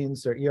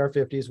machines, their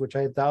ER50s, which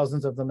I had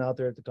thousands of them out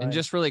there at the time. And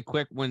just really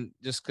quick,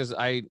 because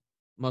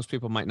most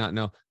people might not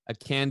know, a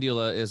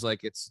cannula is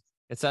like, it's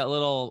that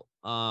little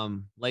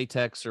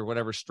latex or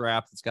whatever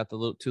strap that's got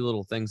the two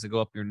little things that go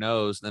up your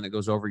nose, and then it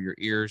goes over your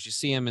ears. You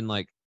see them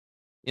in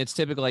it's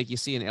typically like you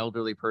see an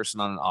elderly person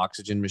on an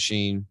oxygen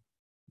machine.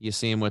 You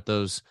see them with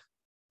those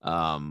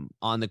on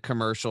the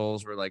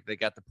commercials where they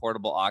got the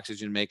portable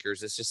oxygen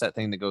makers. It's just that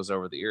thing that goes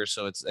over the ear.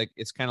 So it's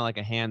kind of like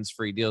a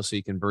hands-free deal. So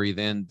you can breathe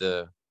in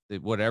the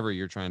whatever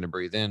you're trying to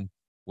breathe in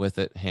with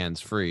it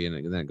hands-free,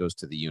 and then it goes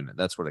to the unit.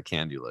 That's what a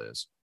cannula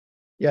is.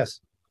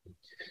 Yes.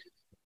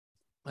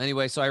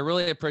 Anyway, so I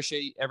really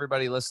appreciate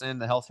everybody listening,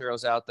 the health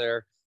heroes out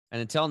there. And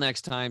until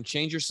next time,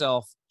 change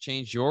yourself,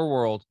 change your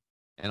world,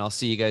 and I'll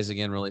see you guys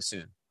again really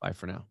soon. Bye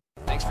for now.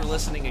 Thanks for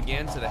listening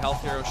again to the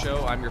Health Hero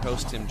Show. I'm your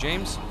host, Tim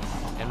James.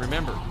 And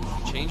remember,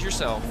 change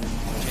yourself,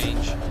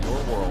 change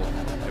your world,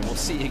 and we'll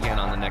see you again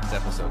on the next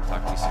episode.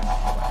 Talk to you soon.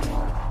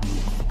 Bye-bye.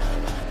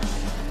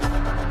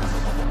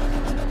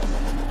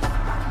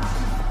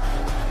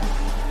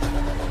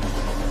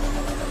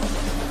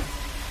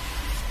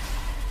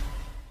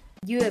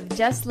 You have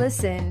just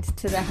listened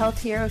to the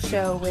Health Hero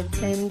Show with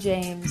Tim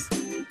James.